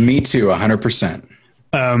theater. And me too, 100%.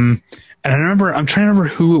 And I'm trying to remember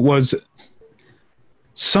who it was.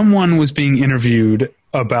 Someone was being interviewed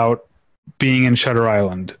about being in Shutter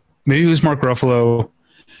Island. Maybe it was Mark Ruffalo,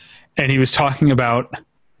 and he was talking about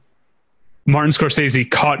Martin Scorsese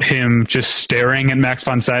caught him just staring at Max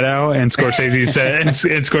von Sydow, and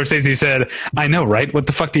Scorsese said, "I know, right? What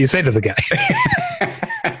the fuck do you say to the guy?"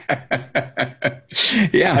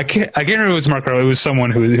 Yeah, I can't remember if it was Mark Ruffalo. It was someone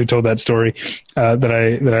who told that story that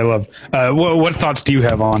I love. What thoughts do you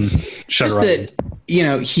have on Shutter Island?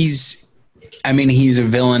 He's a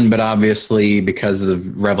villain, but obviously because of the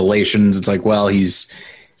revelations, it's like, well, he's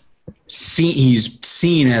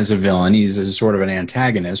seen as a villain. He's a sort of an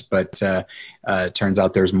antagonist, but turns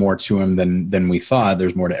out there's more to him than we thought.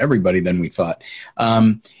 There's more to everybody than we thought.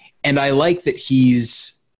 And I like that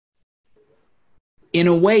he's, in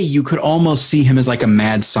a way, you could almost see him as like a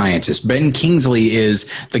mad scientist. Ben Kingsley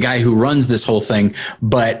is the guy who runs this whole thing,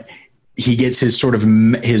 but he gets his sort of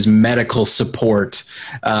his medical support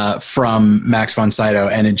from Max von Sydow,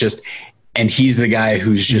 and he's the guy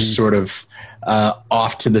who's just sort of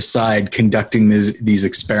off to the side conducting these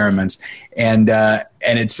experiments, and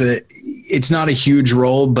it's not a huge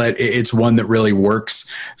role, but it's one that really works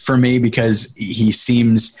for me because he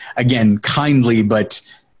seems, again, kindly, but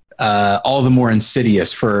all the more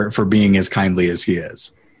insidious for being as kindly as he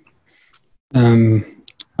is. All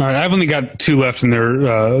right, I've only got 2 left, and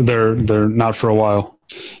they're not for a while.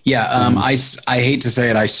 Yeah, I hate to say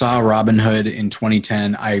it. I saw Robin Hood in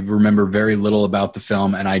 2010. I remember very little about the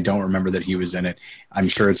film, and I don't remember that he was in it. I'm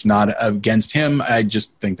sure it's not against him. I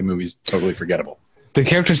just think the movie's totally forgettable. The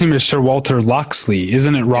character's name is Sir Walter Loxley.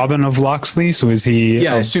 Isn't it Robin of Loxley? So is he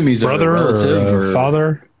I assume he's brother a relative or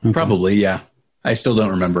father? Okay. Probably, yeah. I still don't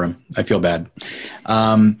remember him. I feel bad.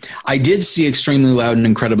 I did see Extremely Loud and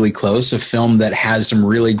Incredibly Close, a film that has some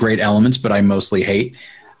really great elements, but I mostly hate.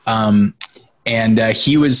 And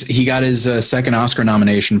he got his second Oscar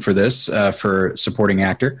nomination for this, for supporting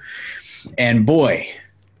actor. And boy,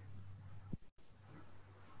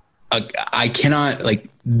 I cannot,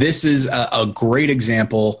 this is a great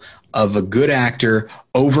example of a good actor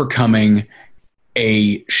overcoming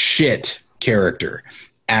a shit character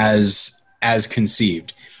as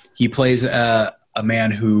conceived. He plays a man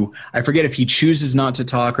who, I forget if he chooses not to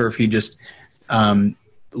talk or if he just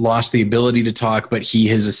lost the ability to talk, but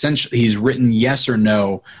he's written yes or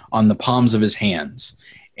no on the palms of his hands,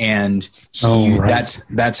 and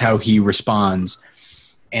that's how he responds.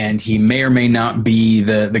 And he may or may not be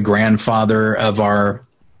the grandfather of our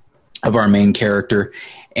main character,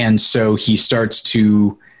 and so he starts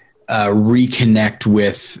to connect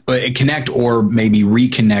or maybe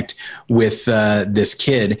reconnect with this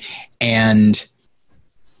kid, and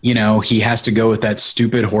you know, he has to go with that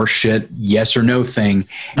stupid horse shit yes or no thing.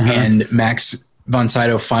 And Max von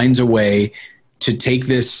Sydow finds a way to take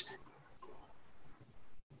this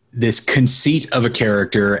conceit of a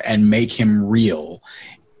character and make him real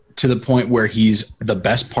to the point where he's the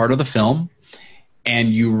best part of the film. And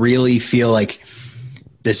you really feel like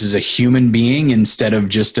this is a human being instead of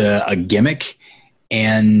just a gimmick.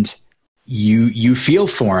 And you feel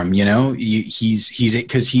for him, you know, he's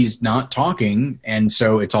because he's not talking. And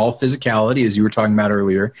so it's all physicality, as you were talking about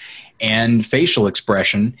earlier, and facial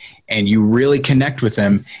expression. And you really connect with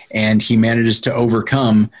him. And he manages to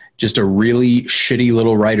overcome just a really shitty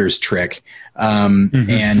little writer's trick and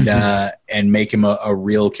make him a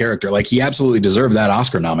real character. Like, he absolutely deserved that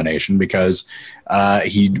Oscar nomination because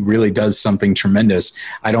he really does something tremendous.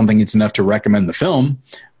 I don't think it's enough to recommend the film,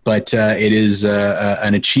 but it is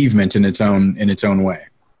an achievement in its own way.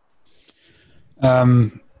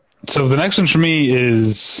 So the next one for me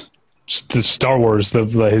is the Star Wars,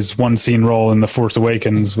 his one scene role in The Force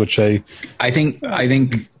Awakens, which I think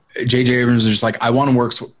J.J. Abrams is just like, I want to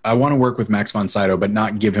work with Max von Sydow, but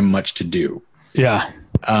not give him much to do. Yeah.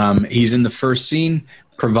 He's in the first scene,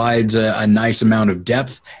 provides a nice amount of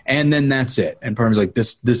depth, and then that's it. And part of me's like,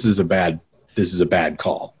 this is a bad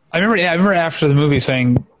call. I remember after the movie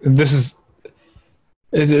saying,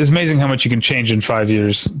 it's amazing how much you can change in 5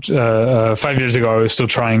 years. 5 years ago, I was still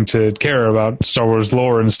trying to care about Star Wars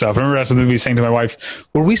lore and stuff. I remember after the movie saying to my wife,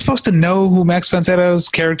 were we supposed to know who Max von Sydow's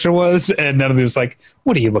character was? And none of it was like,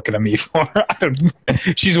 what are you looking at me for?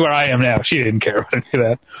 She's where I am now. She didn't care about any of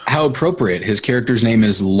that. How appropriate. His character's name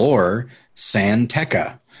is Lor San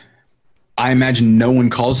Tekka. I imagine no one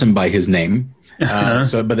calls him by his name.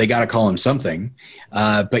 But they got to call him something.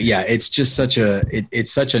 But yeah, it's just such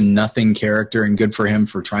a nothing character, and good for him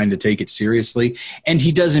for trying to take it seriously. And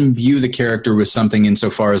he does imbue the character with something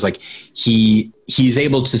insofar as like he's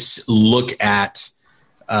able to look at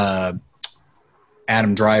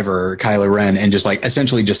Adam Driver, Kylo Ren, and just like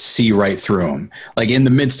essentially just see right through him. Like, in the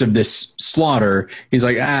midst of this slaughter, he's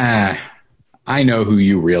like, I know who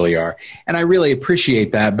you really are. And I really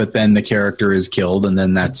appreciate that. But then the character is killed, and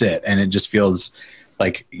then that's it. And it just feels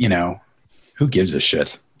like, you know, who gives a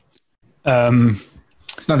shit?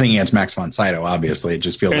 It's nothing against Max von Sydow, obviously. It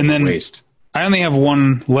just feels like a waste. I only have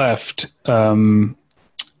one left. And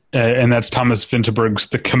that's Thomas Vinterberg's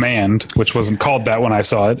The Command, which wasn't called that when I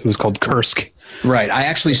saw it. It was called Kursk. Right. I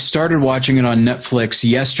actually started watching it on Netflix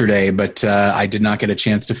yesterday, but I did not get a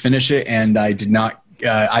chance to finish it. And I did not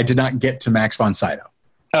get to Max von Sydow.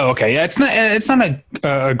 Oh, okay. Yeah, it's not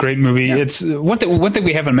a great movie. Yeah. It's one thing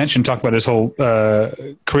we haven't mentioned. Talk about his whole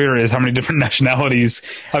career is how many different nationalities.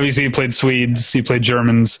 Obviously, he played Swedes, he played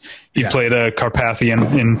Germans, he played a Carpathian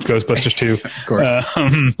in Ghostbusters 2. Of course.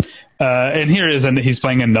 And here he's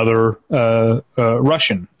playing another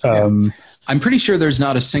Russian. I'm pretty sure there's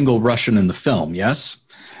not a single Russian in the film. Yes.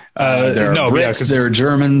 There are Brits, there are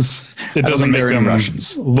Germans. It doesn't make them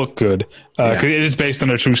Russians look good. It is based on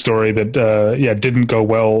a true story that didn't go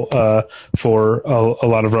well for a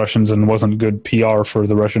lot of Russians and wasn't good PR for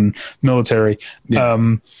the Russian military.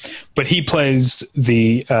 Yeah. But he plays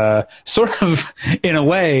the sort of, in a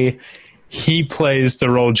way, he plays the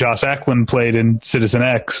role Joss Ackland played in Citizen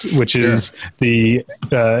X, which is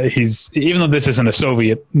he's, even though this isn't a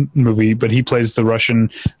Soviet movie, but he plays the Russian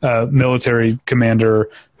military commander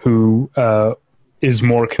who is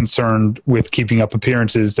more concerned with keeping up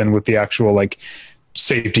appearances than with the actual like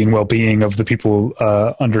safety and well-being of the people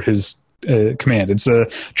under his command. It's a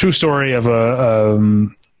true story of a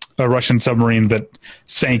Russian submarine that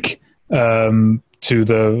sank to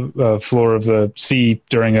the floor of the sea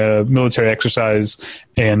during a military exercise,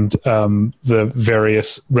 and the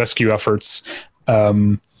various rescue efforts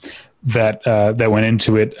that went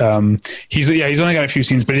into it. He's only got a few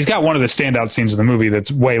scenes, but he's got one of the standout scenes of the movie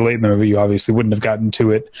that's way late in the movie. You obviously wouldn't have gotten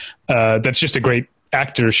to it. That's just a great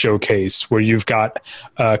actor showcase where you've got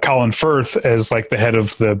Colin Firth as like the head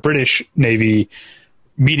of the British Navy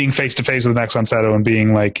meeting face to face with Max von Sydow and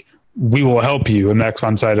being like, we will help you. And Max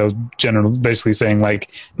von Sydow basically saying like,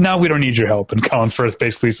 no, we don't need your help. And Colin Firth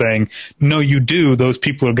basically saying, no, you do. Those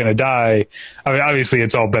people are going to die. I mean, obviously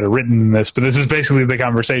it's all better written than this, but this is basically the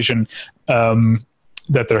conversation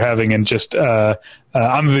that they're having. And just, I'm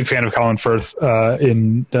a big fan of Colin Firth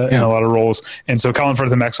in a lot of roles. And so Colin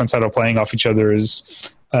Firth and Max von Sydow playing off each other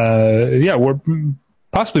is, we're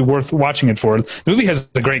possibly worth watching it for. The movie has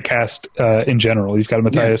a great cast in general. You've got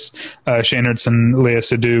Matthias Schoenaerts, Lea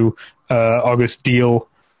Seydoux, August Diehl.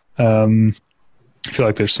 I feel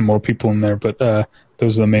like there's some more people in there, but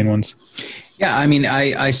those are the main ones. Yeah, I mean,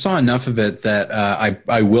 I saw enough of it that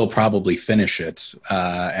I will probably finish it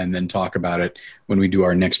and then talk about it when we do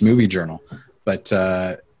our next movie journal. But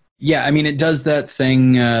yeah, I mean, it does that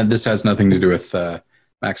thing. This has nothing to do with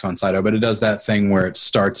Max von Sydow, but it does that thing where it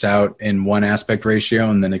starts out in one aspect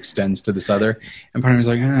ratio and then extends to this other. And part of me is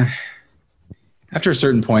like, after a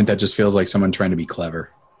certain point, that just feels like someone trying to be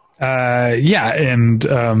clever. Yeah, and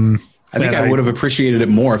I think I would have appreciated it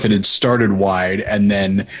more if it had started wide and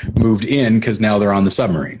then moved in, because now they're on the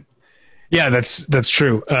submarine. Yeah, that's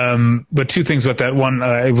true. But two things about that. One,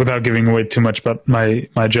 without giving away too much about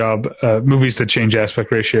my job, movies that change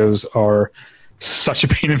aspect ratios are such a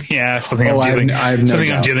pain in the ass. Something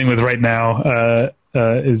I'm dealing with right now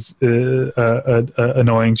is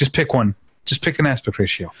annoying. Just pick one. Just pick an aspect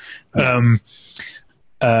ratio. But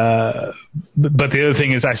the other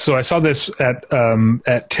thing is, I saw this at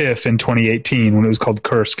TIFF in 2018 when it was called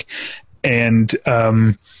Kursk, and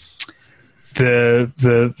the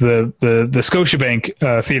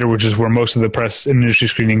Scotiabank theater, which is where most of the press and industry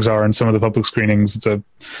screenings are, and some of the public screenings. It's a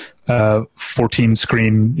 14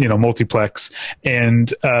 screen multiplex,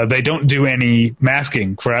 and they don't do any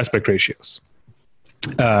masking for aspect ratios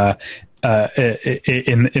in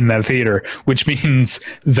that theater, which means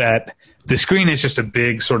that the screen is just a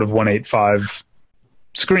big sort of 185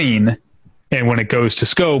 screen. And when it goes to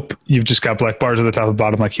scope, you've just got black bars at the top and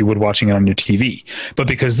bottom like you would watching it on your TV. But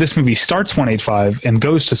because this movie starts 185 and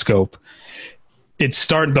goes to scope,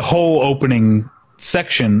 the whole opening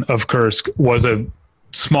section of Kursk was a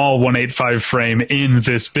small 185 frame in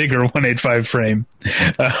this bigger 185 frame.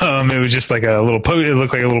 It was just like it looked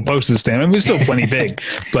like a little postage stamp. It was still plenty big,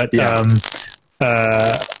 but yeah.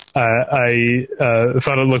 I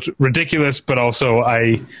thought it looked ridiculous, but also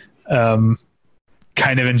I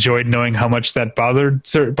kind of enjoyed knowing how much that bothers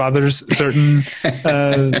certain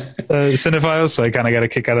cinephiles. So I kind of got a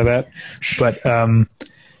kick out of that. But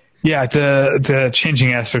yeah, the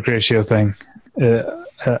changing aspect ratio thing.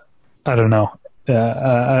 I don't know.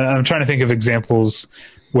 I'm trying to think of examples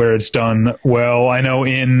where it's done well. I know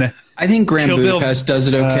I think Grand Budapest does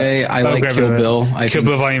it okay. I like Kill Bill. Kill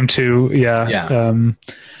Bill Volume 2. Yeah.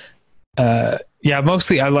 Yeah.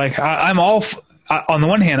 Mostly I'm all on the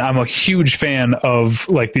one hand, I'm a huge fan of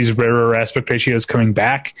like these rarer aspect ratios coming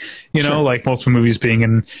back, sure. Like multiple movies being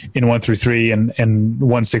in 1 through 3 and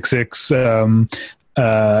 166, and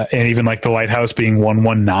even like The Lighthouse being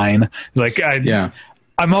 119.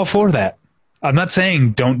 I'm all for that. I'm not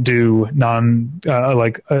saying don't do I'm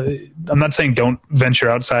not saying don't venture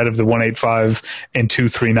outside of the 185 and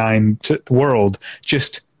 239 world.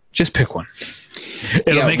 Just pick one.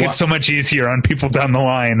 It'll make it so much easier on people down the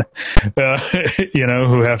line,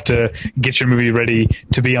 who have to get your movie ready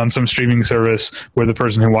to be on some streaming service where the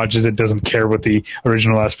person who watches it doesn't care what the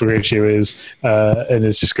original aspect ratio is, and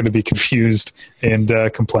is just going to be confused and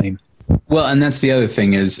complain. Well, and that's the other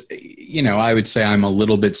thing is, I would say I'm a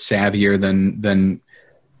little bit savvier than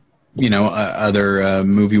other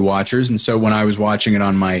movie watchers. And so when I was watching it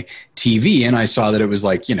on my TV and I saw that it was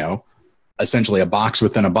like, essentially a box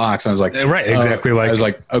within a box, I was like, right, exactly. I was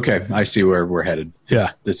like, okay, I see where we're headed.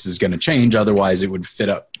 This is going to change. Otherwise it would fit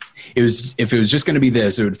up. If it was just going to be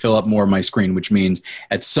this, it would fill up more of my screen, which means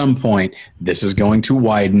at some point this is going to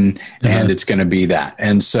widen and it's going to be that.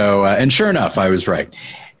 And so, and sure enough, I was right.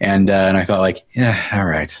 And I thought like, yeah, all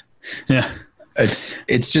right. Yeah.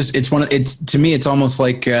 To me, it's almost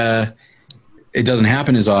like, it doesn't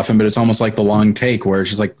happen as often, but it's almost like The Long Take, where it's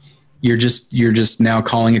just like, you're just now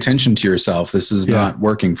calling attention to yourself. This is not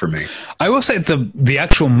working for me. I will say the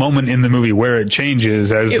actual moment in the movie where it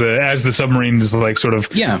changes as the submarine is like sort of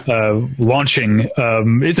launching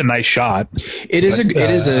is a nice shot. It is a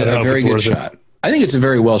very good shot. I think it's a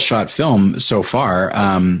very well shot film so far.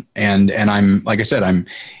 And I'm, like I said, I'm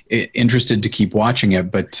interested to keep watching it,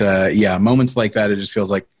 but moments like that, it just feels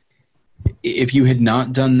like if you had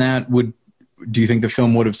not done that, do you think the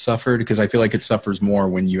film would have suffered? Because I feel like it suffers more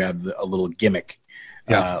when you have a little gimmick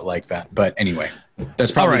like that. But anyway,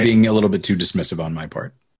 that's probably being a little bit too dismissive on my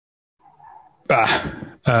part.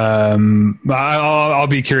 I'll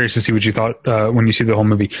be curious to see what you thought when you see the whole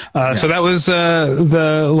movie. So that was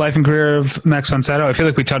the life and career of Max von Sydow. I feel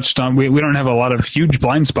like we touched on. We don't have a lot of huge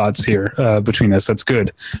blind spots here between us. That's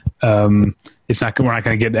good. We're not going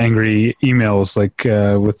to get angry emails like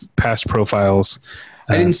with past profiles.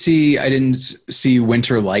 I didn't see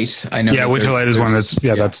Winter Light. I know. Yeah, Winter Light is one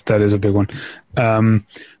that is a big one.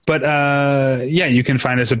 But you can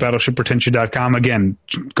find us at battleshippretension.com. Again,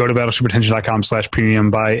 go to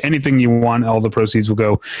battleshippretension.com/premium. Buy anything you want. All the proceeds will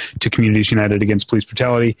go to Communities United Against Police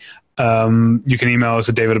Brutality. You can email us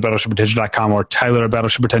at david@battleshippretension.com or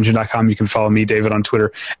tyler@battleshippretension.com. You can follow me, David, on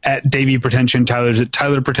Twitter at DavyPretension. Tyler's at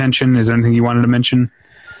Tyler Pretension. Is there anything you wanted to mention?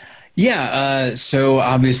 Yeah, so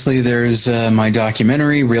obviously there's my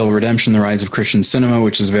documentary, Real Redemption, The Rise of Christian Cinema,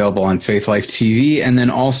 which is available on Faith Life TV. And then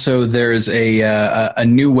also there's a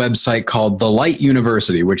new website called The Light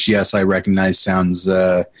University, which, yes, I recognize sounds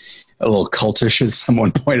a little cultish, as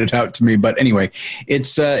someone pointed out to me. But anyway,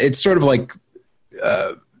 it's sort of like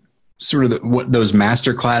those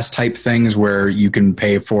masterclass type things where you can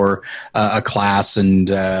pay for a class, and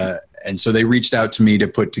so they reached out to me to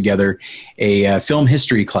put together a film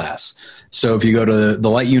history class. So if you go to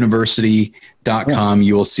thelightuniversity.com,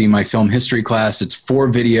 you will see my film history class. It's 4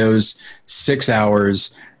 videos, 6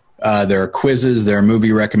 hours. There are quizzes, there are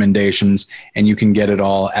movie recommendations, and you can get it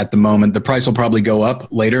all at the moment. The price will probably go up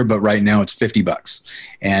later, but right now it's $50.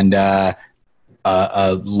 And a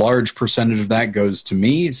large percentage of that goes to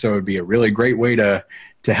me, so it would be a really great way to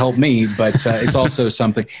help me, but it's also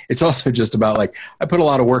something, it's also just about like, I put a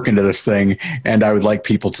lot of work into this thing and I would like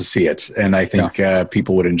people to see it. And I think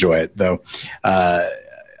people would enjoy it, though.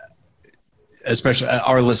 Especially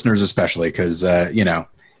our listeners, especially because,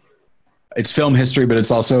 it's film history, but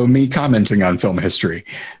it's also me commenting on film history.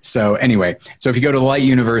 So anyway, so if you go to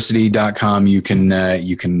lightuniversity.com, you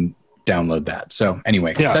can download that. So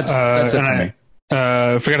anyway, that's it for me.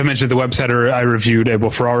 Forgot to mention the website I reviewed Abel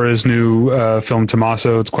Ferrara's new film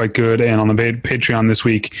Tommaso. It's quite good. And on the Patreon this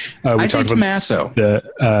week, I say Tommaso.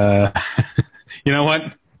 You know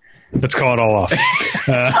what? Let's call it all off.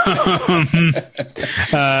 And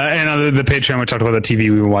on the Patreon, we talked about the TV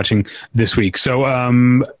we were watching this week. So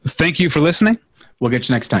thank you for listening. We'll get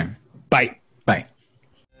you next time. Bye. Bye.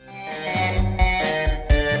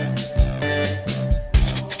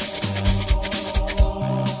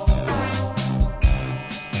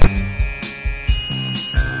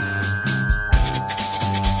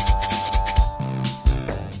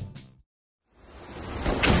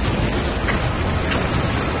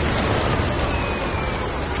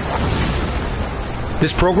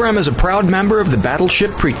 This program is a proud member of the Battleship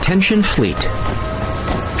Pretension Fleet.